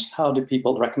awareness. How do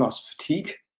people recognize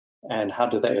fatigue and how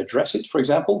do they address it, for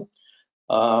example?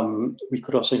 We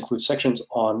could also include sections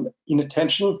on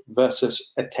inattention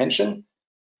versus attention,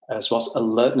 as well as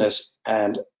alertness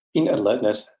and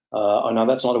inalertness. I know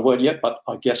that's not a word yet, but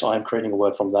I guess I am creating a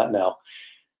word from that now.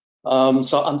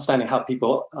 So understanding how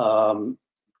people,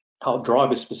 how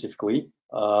drivers specifically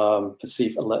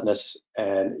perceive alertness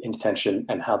and inattention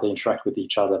and how they interact with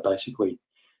each other, basically.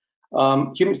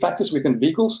 Human factors within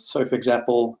vehicles. So, for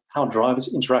example, how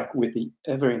drivers interact with the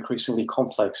ever increasingly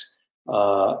complex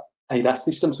ADAS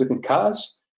systems within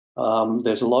cars.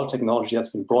 There's a lot of technology that's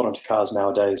been brought onto cars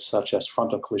nowadays, such as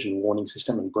frontal collision warning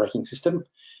system and braking system,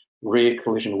 rear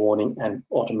collision warning and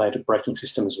automated braking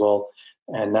system as well.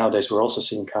 And nowadays we're also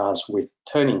seeing cars with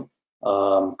turning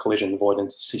collision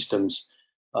avoidance systems.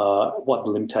 What are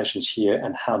the limitations here,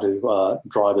 and how do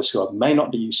drivers who may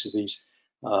not be used to these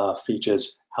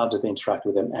features, how do they interact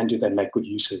with them, and do they make good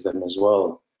use of them as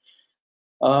well?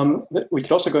 We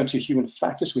could also go into human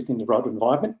factors within the road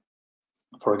environment.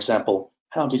 For example,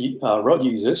 how do road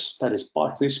users, that is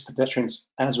bicyclists, pedestrians,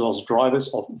 as well as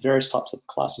drivers of various types of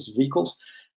classes of vehicles,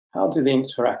 How do they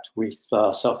interact with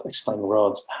self-explaining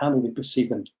roads? How do they perceive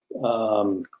them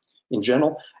in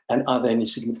general? And are there any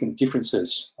significant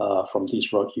differences from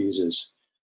these road users?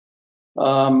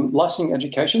 Licensing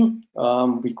education,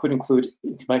 we could include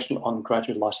information on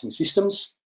graduate licensing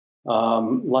systems,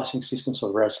 licensing systems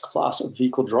for various class of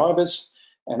vehicle drivers,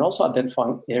 and also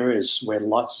identifying areas where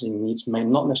licensing needs may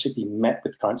not necessarily be met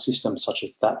with current systems, such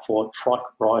as that for trike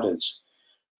riders.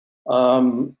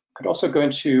 Could also go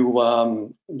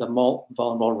into the more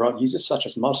vulnerable road users, such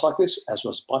as motorcyclists as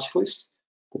well as bicyclists,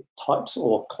 the types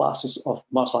or classes of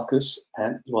motorcyclists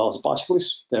and as well as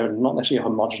bicyclists. They're not necessarily a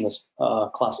homogeneous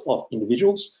class of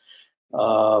individuals.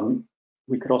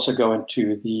 We could also go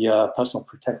into the personal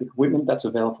protective equipment that's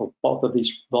available for both of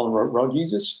these vulnerable road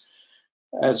users,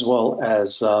 as well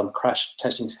as crash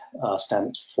testing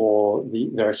standards for the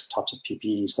various types of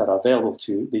PPEs that are available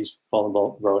to these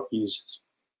vulnerable road users.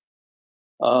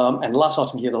 And the last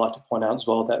item here that I'd like to point out as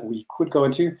well that we could go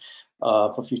into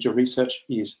for future research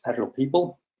is Aboriginal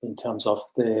people in terms of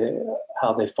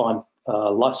how they find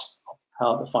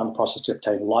the process to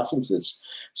obtain licenses,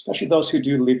 especially those who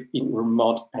do live in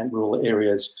remote and rural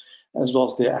areas, as well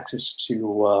as their access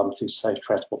to safe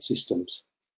transport systems.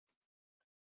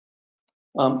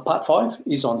 Part 5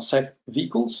 is on safe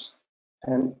vehicles,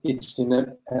 and it's in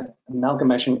an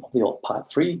amalgamation of the old Part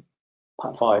 3,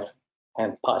 Part 5,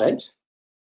 and Part 8.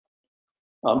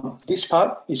 This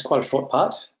part is quite a short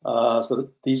part, so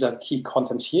these are key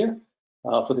contents here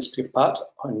for this particular part.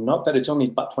 I note that it's only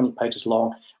about 20 pages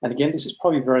long, and again, this is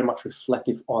probably very much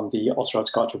reflective on the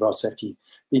Austroads Guide to Road Safety,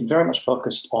 being very much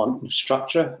focused on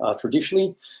structure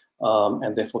traditionally,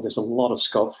 and therefore there's a lot of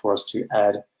scope for us to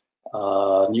add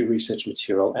new research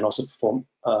material and also perform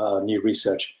new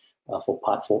research for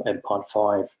Part 4 and Part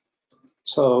 5.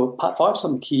 So Part 5,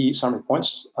 some key summary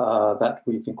points that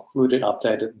we've included: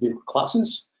 updated vehicle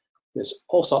classes. There's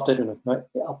also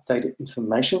updated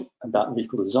information about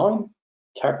vehicle design,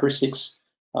 characteristics,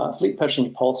 fleet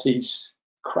purchasing policies,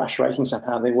 crash ratings and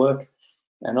how they work,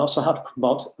 and also how to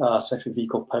promote safer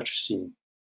vehicle purchasing.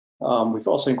 We've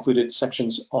also included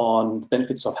sections on the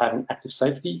benefits of having active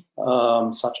safety,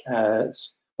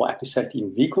 active safety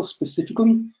in vehicles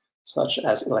specifically, such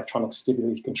as electronic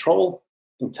stability control,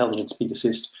 intelligent speed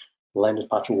assist, lane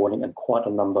departure warning, and quite a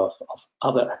number of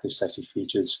other active safety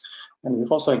features. And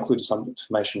we've also included some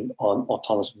information on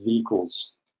autonomous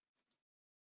vehicles.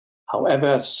 However,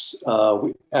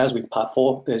 as with Part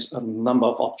 4, there's a number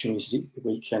of opportunities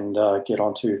we can get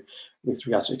onto with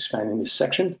regards to expanding this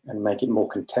section and make it more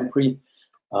contemporary.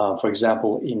 For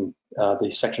example, in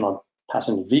the section on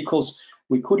passenger vehicles,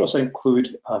 we could also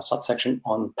include a subsection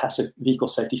on passive vehicle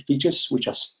safety features, which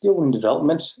are still in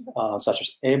development, such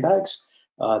as airbags.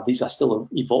 These are still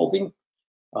evolving.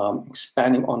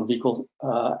 Expanding on vehicle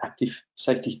active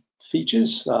safety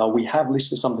features. We have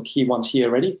listed some of the key ones here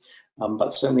already,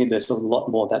 but certainly there's a lot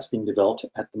more that's being developed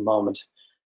at the moment.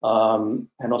 And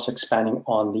also expanding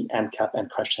on the ANCAP and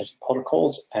crash testing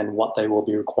protocols and what they will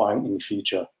be requiring in the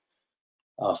future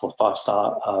for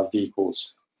 5-star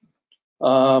vehicles.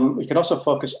 We can also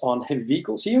focus on heavy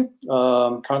vehicles here.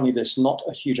 Currently, there's not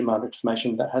a huge amount of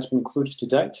information that has been included to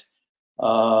date.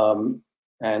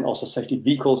 And also safety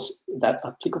vehicles that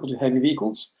are applicable to heavy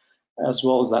vehicles, as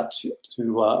well as that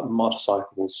to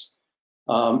motorcycles.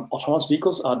 Autonomous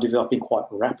vehicles are developing quite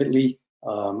rapidly,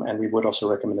 and we would also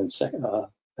recommend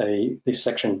this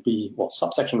section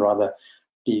subsection rather,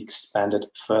 be expanded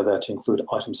further to include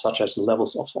items such as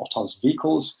levels of autonomous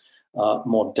vehicles,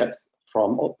 more depth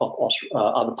from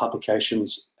other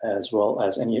publications, as well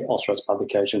as any Austroads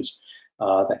publications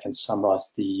that can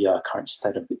summarize the current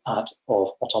state of the art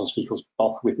of autonomous vehicles,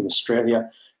 both within Australia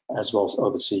as well as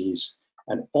overseas,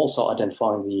 and also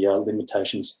identifying the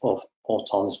limitations of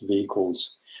autonomous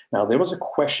vehicles. Now, there was a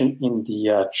question in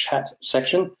the chat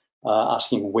section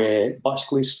asking where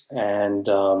bicyclists and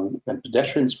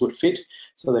pedestrians would fit,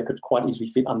 so they could quite easily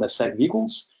fit under safe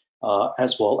vehicles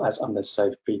as well as under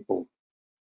safe people.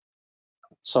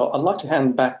 So I'd like to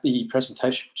hand back the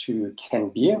presentation to Ken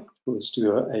Beer, who will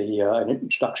do an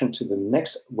introduction to the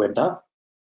next webinar,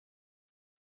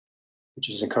 which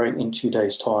is occurring in 2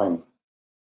 days' time.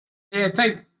 Yeah,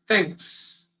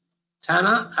 thanks,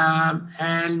 Tanner.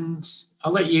 And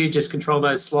I'll let you just control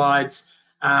those slides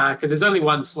because there's only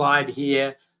one slide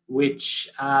here which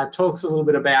talks a little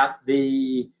bit about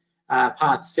the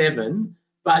Part 7.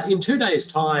 But in 2 days'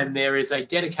 time, there is a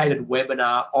dedicated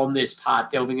webinar on this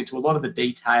part, delving into a lot of the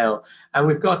detail. And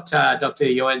we've got Dr.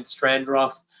 Johan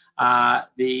Strandroth,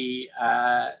 the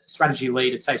strategy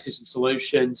lead at Safe System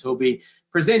Solutions, who will be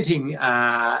presenting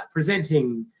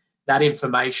that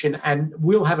information, and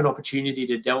we'll have an opportunity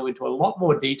to delve into a lot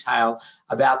more detail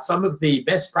about some of the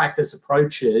best practice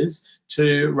approaches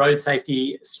to road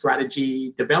safety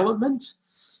strategy development,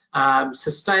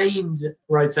 sustained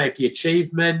road safety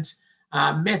achievement,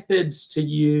 methods to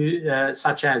use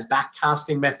such as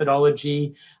backcasting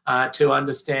methodology to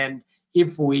understand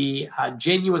if we are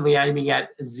genuinely aiming at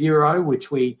zero,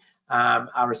 which we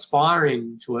are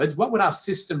aspiring towards, what would our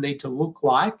system need to look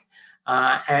like,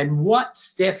 and what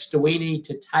steps do we need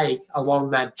to take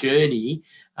along that journey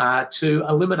to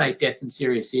eliminate death and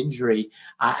serious injury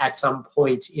at some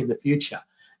point in the future.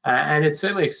 And it's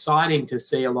certainly exciting to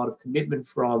see a lot of commitment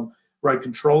from road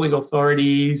controlling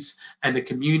authorities and the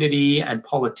community and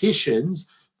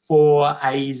politicians for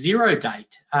a zero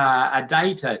date, a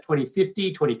date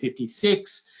 2050,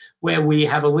 2056, where we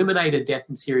have eliminated death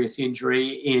and serious injury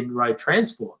in road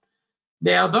transport.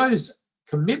 Now, those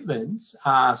commitments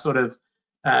are sort of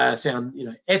sound,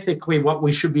 ethically what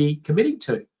we should be committing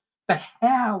to. But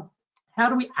how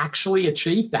do we actually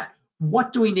achieve that?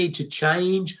 What do we need to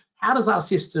change? How does our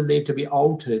system need to be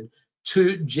altered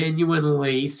to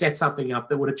genuinely set something up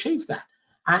that would achieve that?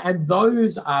 And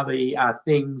those are the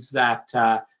things that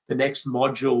the next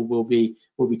module will be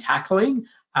tackling.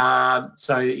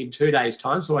 So in 2 days'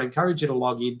 time, so I encourage you to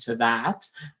log into that.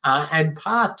 And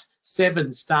part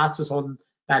 7 starts us on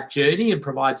that journey and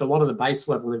provides a lot of the base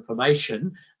level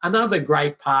information. Another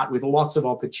great part with lots of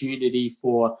opportunity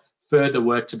for further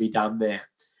work to be done there.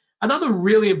 Another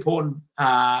really important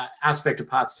aspect of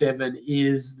part 7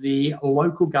 is the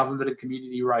local government and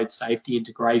community road safety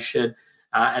integration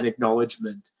and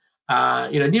acknowledgement.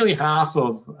 Nearly half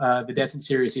of the death and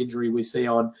serious injury we see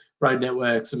on road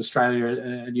networks of Australia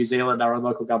and New Zealand are on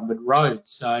local government roads.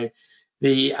 So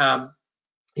the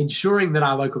ensuring that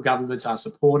our local governments are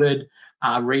supported,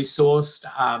 are resourced,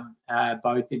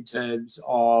 both in terms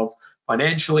of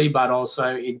financially, but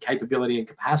also in capability and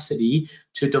capacity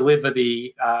to deliver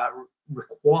the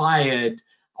required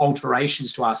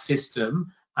alterations to our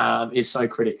system is so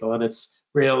critical. And it's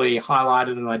really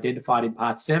highlighted and identified in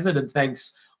part 7. And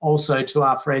thanks also to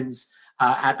our friends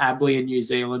at ABLI in New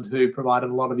Zealand, who provided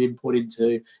a lot of input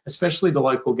into especially the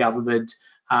local government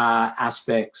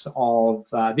aspects of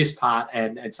this part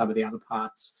and some of the other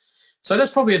parts. So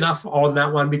that's probably enough on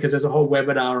that one, because there's a whole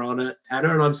webinar on it,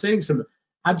 Anna, and I'm seeing some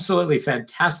absolutely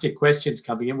fantastic questions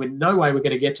coming in. With no way we're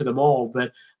going to get to them all,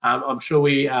 but I'm sure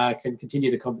we can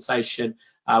continue the conversation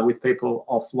with people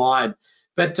offline.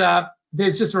 But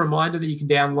there's just a reminder that you can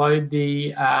download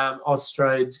the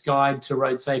Austroads Guide to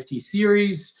Road Safety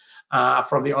series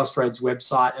from the Austroads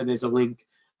website, and there's a link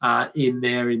in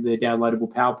there in the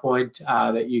downloadable PowerPoint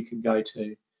that you can go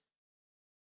to.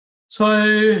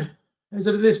 So, is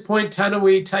it at this point, Tanner,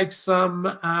 we take some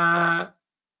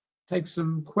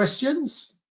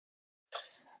questions?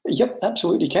 Yep,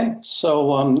 absolutely can.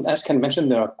 So as Ken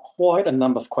mentioned, there are quite a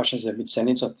number of questions that have been sent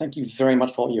in, so thank you very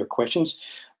much for all your questions.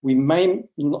 We may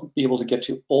not be able to get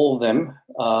to all of them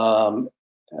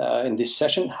in this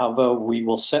session. However, we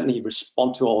will certainly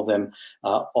respond to all of them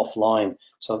offline.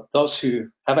 So those who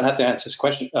haven't had their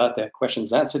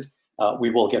questions answered,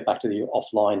 we will get back to you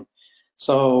offline.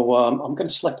 So I'm going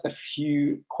to select a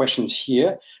few questions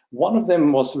here. One of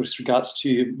them was with regards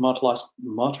to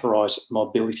motorized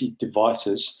mobility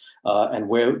devices and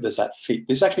where does that fit?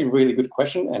 This is actually a really good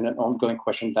question and an ongoing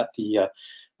question that the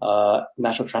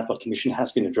National Transport Commission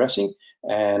has been addressing,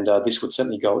 and this would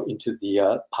certainly go into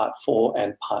the part 4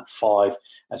 and part 5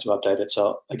 as we update it.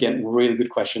 So again, really good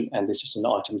question, and this is an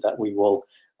item that we will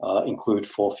include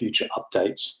for future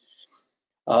updates.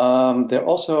 There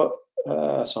also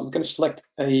so I'm going to select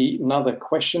another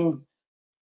question.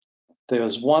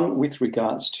 There's one with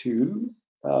regards to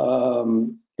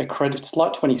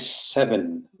slide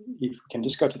 27. If you can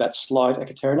just go to that slide,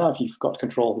 Ekaterina, if you've got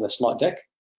control of the slide deck.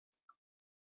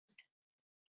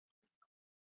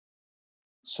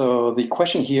 So the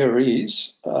question here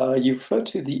is, you refer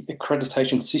to the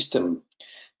accreditation system.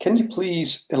 Can you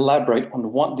please elaborate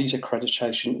on what these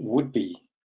accreditation would be?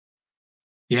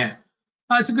 Yeah.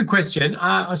 It's a good question.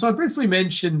 So I briefly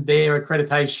mentioned their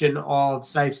accreditation of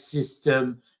safe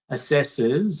system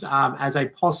assessors as a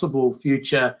possible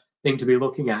future thing to be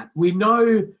looking at. We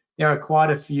know there are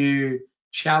quite a few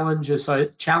challenges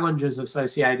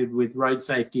associated with road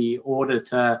safety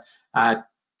auditor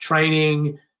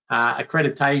training,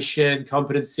 accreditation,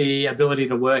 competency, ability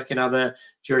to work in other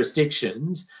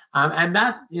jurisdictions, and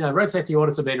that road safety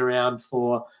audits have been around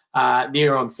for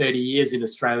near on 30 years in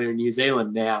Australia and New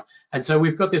Zealand now. And so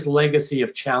we've got this legacy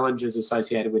of challenges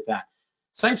associated with that.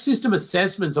 Safe system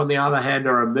assessments, on the other hand,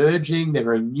 are emerging. They're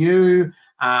very new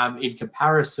in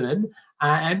comparison.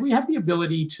 and we have the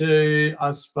ability to,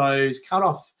 I suppose, cut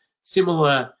off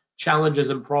similar challenges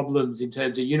and problems in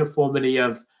terms of uniformity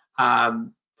of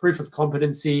proof of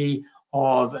competency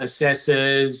of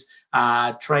assessors,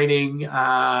 training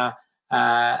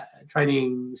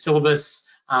syllabus,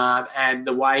 and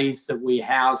the ways that we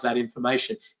house that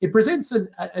information. It presents an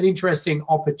interesting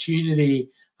opportunity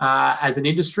as an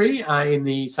industry in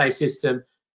the safe system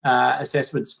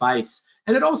assessment space.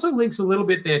 And it also links a little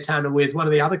bit there, Tana, with one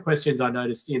of the other questions I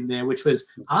noticed in there, which was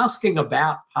asking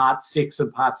about Part 6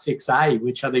 and Part 6A,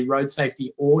 which are the road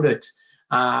safety audit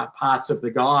parts of the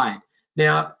guide.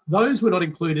 Now, those were not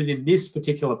included in this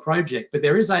particular project, but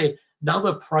there is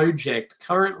another project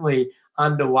currently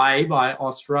underway by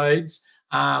Austroads,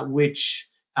 which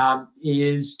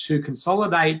is to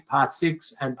consolidate Part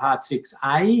 6 and Part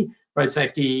 6A, road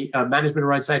safety management of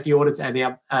road safety audits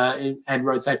and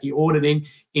road safety auditing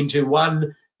into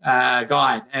one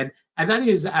guide, and that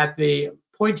is at the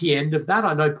pointy end of that.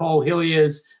 I know Paul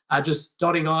Hillier's just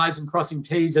dotting I's and crossing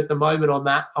T's at the moment on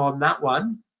that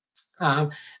one,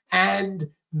 and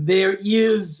there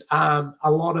is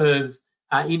a lot of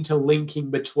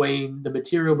interlinking between the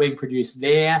material being produced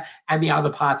there and the other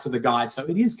parts of the guide. So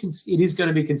it is going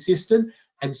to be consistent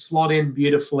and slot in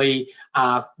beautifully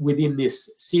within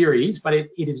this series, but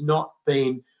it has not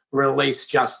been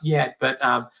released just yet. But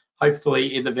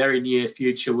hopefully in the very near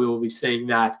future, we will be seeing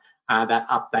that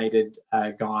updated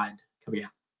guide coming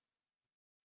out.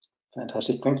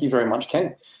 Fantastic. Thank you very much,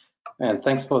 Ken. And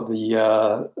thanks for the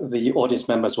audience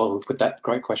members as well who put that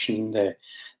great question in there.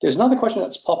 There's another question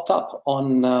that's popped up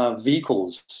on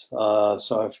vehicles.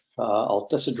 So I'll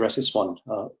just address this one.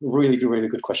 Really, really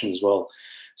good question as well.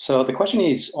 So the question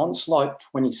is on slide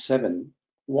 27,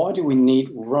 why do we need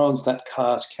roads that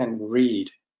cars can read?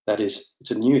 That is,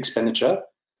 it's a new expenditure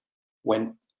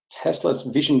when Tesla's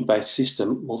vision-based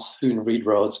system will soon read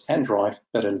roads and drive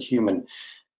better than human.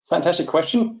 Fantastic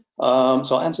question. So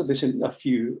I'll answer this in a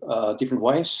few different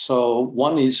ways. So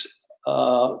one is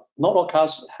not all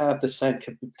cars have the same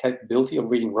capability of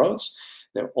reading roads.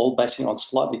 They're all based on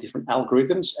slightly different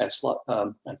algorithms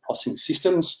and processing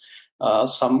systems.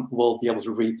 Some will be able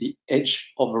to read the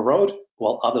edge of a road,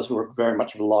 while others were very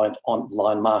much reliant on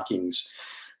line markings.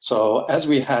 So as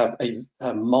we have a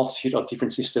multitude of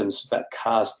different systems that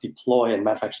cars deploy and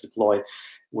manufacturers deploy,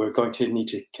 we're going to need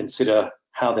to consider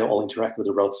how they all interact with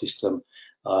the road system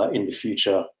in the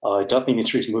future. I don't think the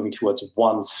industry is moving towards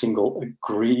one single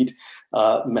agreed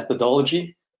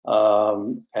methodology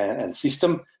and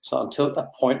system. So until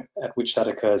that point at which that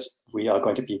occurs, we are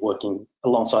going to be working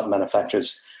alongside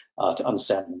manufacturers to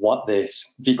understand what their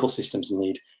vehicle systems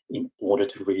need in order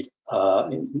to read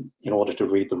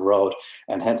the road.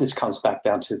 And hence this comes back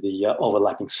down to the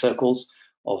overlapping circles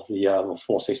of the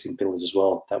 4 16 pillars as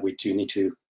well, that we do need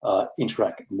to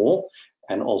interact more.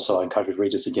 And also I encourage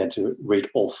readers again to read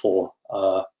all 4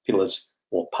 pillars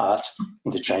or parts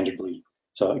interchangeably.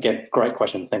 So again, great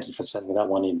question. Thank you for sending that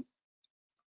one in.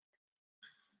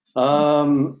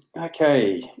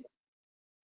 Okay.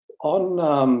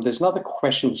 There's another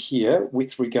question here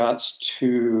with regards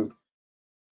to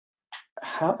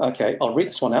how. Okay, I'll read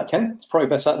this one out, Ken. It's probably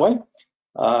best that way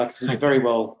because it's very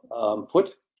well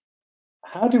put.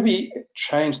 How do we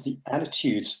change the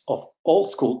attitudes of old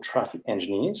school traffic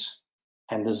engineers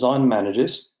and design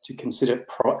managers to consider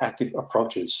proactive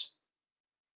approaches?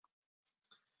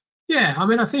 Yeah, I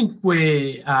mean, I think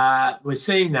we're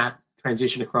seeing that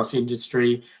transition across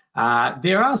industry.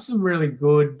 There are some really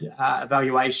good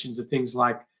evaluations of things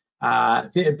like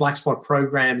the black spot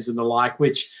programs and the like,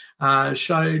 which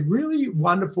showed really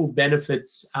wonderful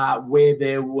benefits where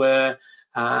there were,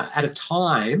 at a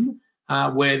time,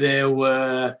 where there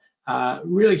were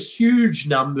really huge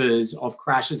numbers of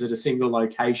crashes at a single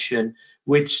location,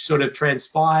 which sort of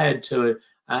transpired to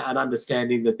an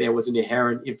understanding that there was an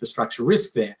inherent infrastructure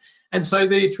risk there. And so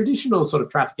the traditional sort of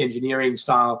traffic engineering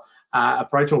style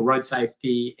approach, or road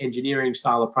safety engineering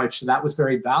style approach to that, was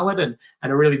very valid and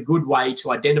a really good way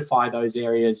to identify those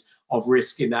areas of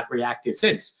risk in that reactive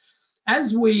sense.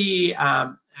 As we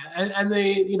the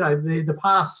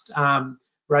past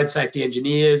road safety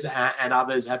engineers and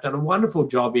others have done a wonderful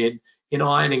job in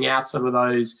ironing out some of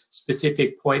those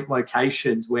specific point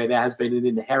locations where there has been an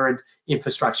inherent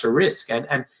infrastructure risk,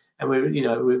 and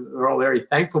we're all very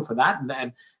thankful for that,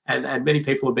 and many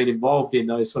people have been involved in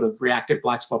those sort of reactive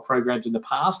black spot programs in the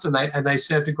past, and they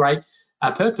served a great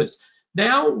purpose.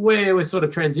 Now we're sort of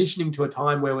transitioning to a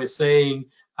time where we're seeing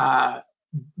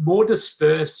more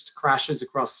dispersed crashes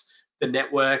across the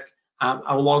network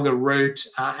along a route,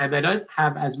 and they don't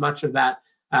have as much of that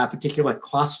particular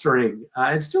clustering.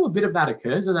 And still a bit of that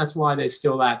occurs, and that's why there's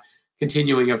still that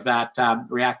continuing of that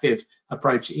reactive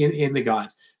approach in the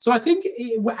guides. So I think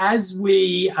as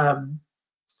we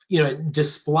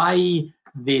display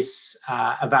this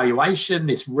evaluation,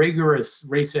 this rigorous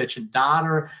research and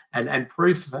data, and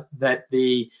proof that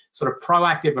the sort of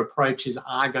proactive approaches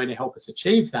are going to help us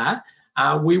achieve that,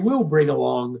 we will bring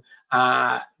along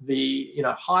the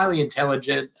highly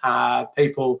intelligent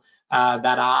people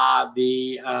that are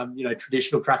the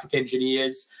traditional traffic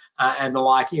engineers and the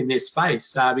like in this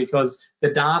space, because the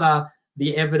data,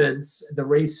 the evidence, the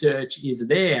research is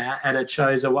there, and it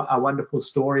shows a wonderful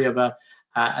story of a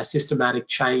systematic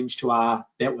change to our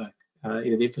network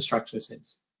in an infrastructure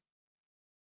sense.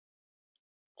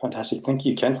 Fantastic. Thank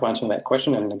you, Ken, for answering that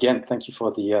question. And again, thank you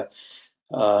for the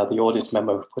audience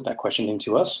member who put that question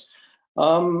into us.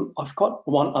 I've got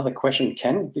one other question,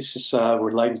 Ken. This is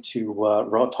related to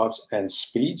road types and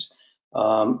speeds.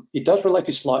 It does relate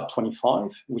to slide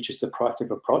 25, which is the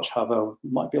proactive approach. However, we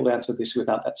might be able to answer this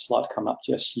without that slide come up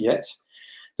just yet.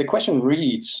 The question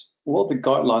reads, will the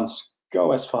guidelines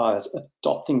go as far as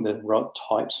adopting the road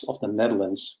types of the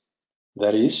Netherlands,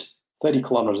 that is 30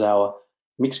 kilometers an hour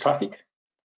mixed traffic,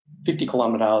 50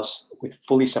 kilometers an hour with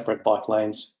fully separate bike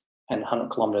lanes, and 100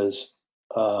 kilometers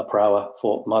per hour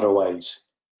for motorways?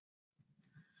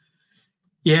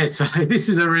 Yeah, so this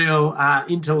is a real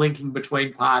interlinking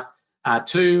between part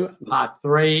 2, part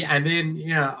 3, and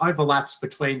then overlaps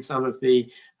between some of the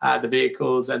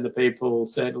vehicles and the people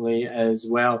certainly as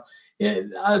well. Yeah,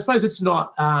 I suppose it's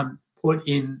not put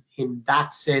in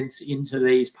that sense into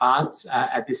these parts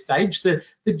at this stage. The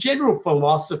general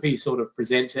philosophy sort of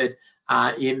presented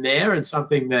in there, and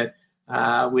something that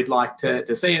we'd like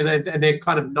to see, and they're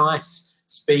kind of nice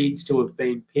speeds to have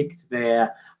been picked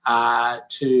there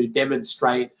to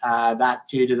demonstrate that,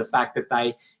 due to the fact that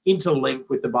they interlink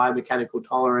with the biomechanical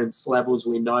tolerance levels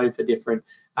we know for different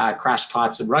crash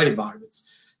types and road environments.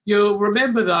 You'll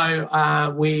remember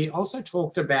though, we also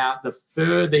talked about the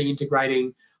further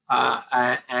integrating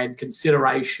and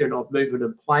consideration of movement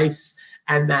in place,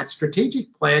 and that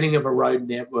strategic planning of a road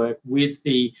network with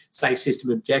the safe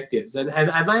system objectives. And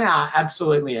they are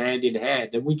absolutely hand in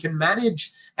hand. And we can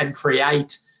manage and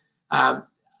create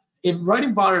in road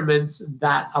environments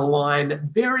that align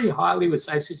very highly with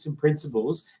safe system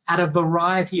principles at a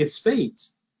variety of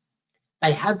speeds.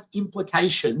 They have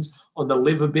implications on the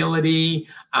livability,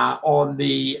 on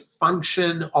the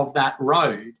function of that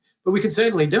road, but we can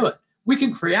certainly do it. We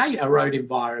can create a road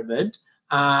environment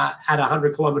at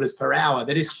 100 kilometers per hour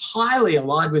that is highly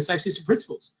aligned with safe system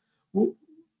principles.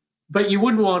 But you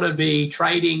wouldn't want to be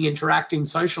trading, interacting,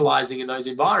 socializing in those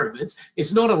environments.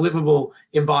 It's not a livable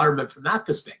environment from that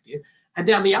perspective. And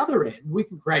down the other end, we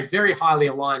can create very highly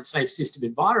aligned safe system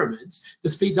environments. The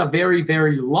speeds are very,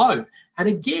 very low. And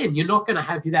again, you're not going to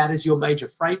have that as your major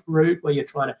freight route where you're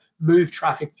trying to move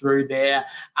traffic through there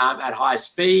at high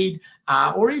speed,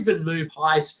 or even move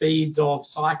high speeds of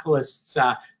cyclists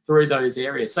through those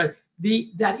areas. So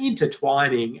that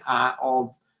intertwining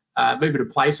of movement in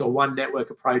place, or one network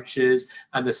approaches,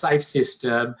 and the safe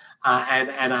system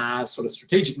and our sort of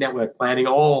strategic network planning,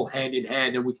 all hand in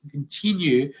hand, and we can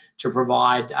continue to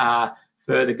provide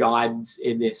further guidance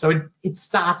in this. So it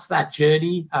starts that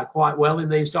journey quite well in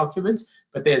these documents,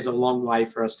 but there's a long way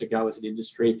for us to go as an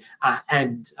industry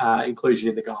and inclusion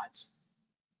in the guides.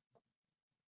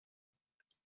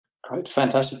 Great,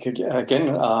 fantastic.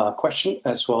 Again, question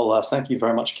as well. Thank you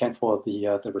very much, Ken, for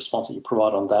the response that you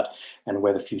provide on that, and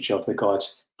where the future of the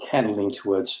guides can lean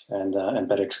towards, and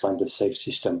better explain the safe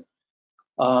system.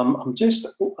 I'm just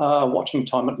watching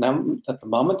time at the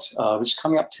moment. We're just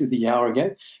coming up to the hour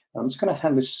again. I'm just going to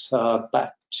hand this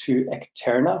back to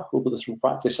Ekaterina, who will just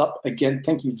wrap this up. Again,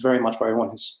 thank you very much for everyone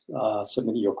who's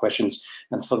submitted your questions.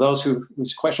 And for those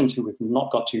whose questions who we've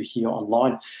not got to here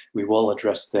online, we will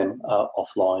address them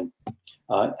offline.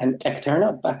 And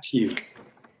Ekaterina, back to you.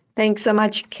 Thanks so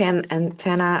much, Ken and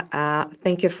Tana.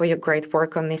 Thank you for your great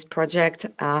work on this project.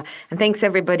 And thanks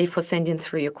everybody for sending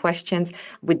through your questions.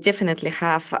 We definitely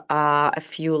have a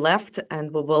few left,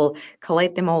 and we will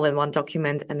collate them all in one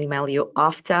document and email you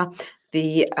after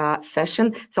the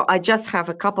session. So I just have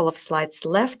a couple of slides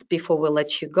left before we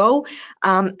let you go.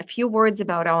 A few words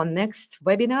about our next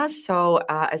webinar. So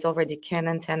as already Ken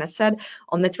and Tana said,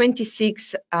 on the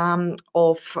 26th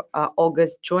of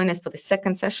August, join us for the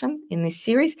second session in this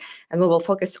series, and we will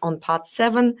focus on part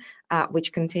 7,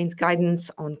 which contains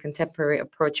guidance on contemporary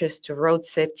approaches to road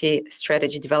safety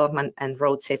strategy development and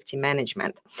road safety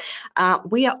management.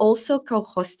 We are also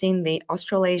co-hosting the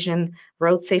Australasian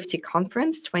Road Safety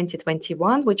Conference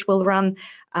 2021, which will run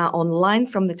online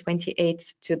from the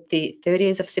 28th to the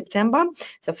 30th of September.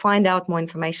 So find out more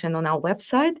information on our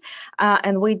website.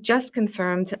 And we just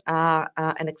confirmed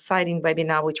an exciting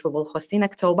webinar which we will host in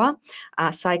October,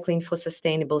 Cycling for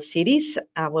Sustainable Cities,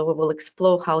 where we will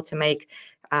explore how to make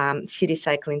city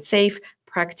cycling safe,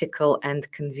 practical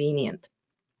and convenient.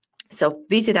 So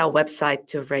visit our website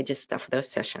to register for those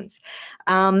sessions.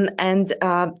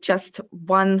 Just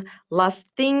one last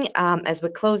thing, as we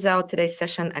close out today's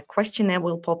session, a questionnaire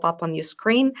will pop up on your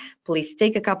screen. Please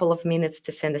take a couple of minutes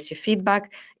to send us your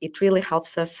feedback. It really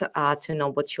helps us to know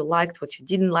what you liked, what you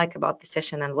didn't like about the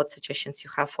session, and what suggestions you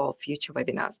have for future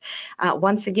webinars.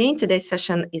 Once again, today's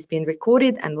session is being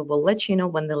recorded, and we will let you know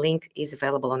when the link is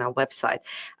available on our website.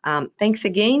 Thanks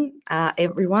again,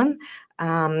 everyone.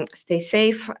 Stay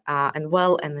safe and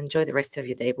well, and enjoy the rest of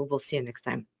your day. We will see you next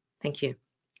time. Thank you.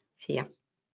 See ya.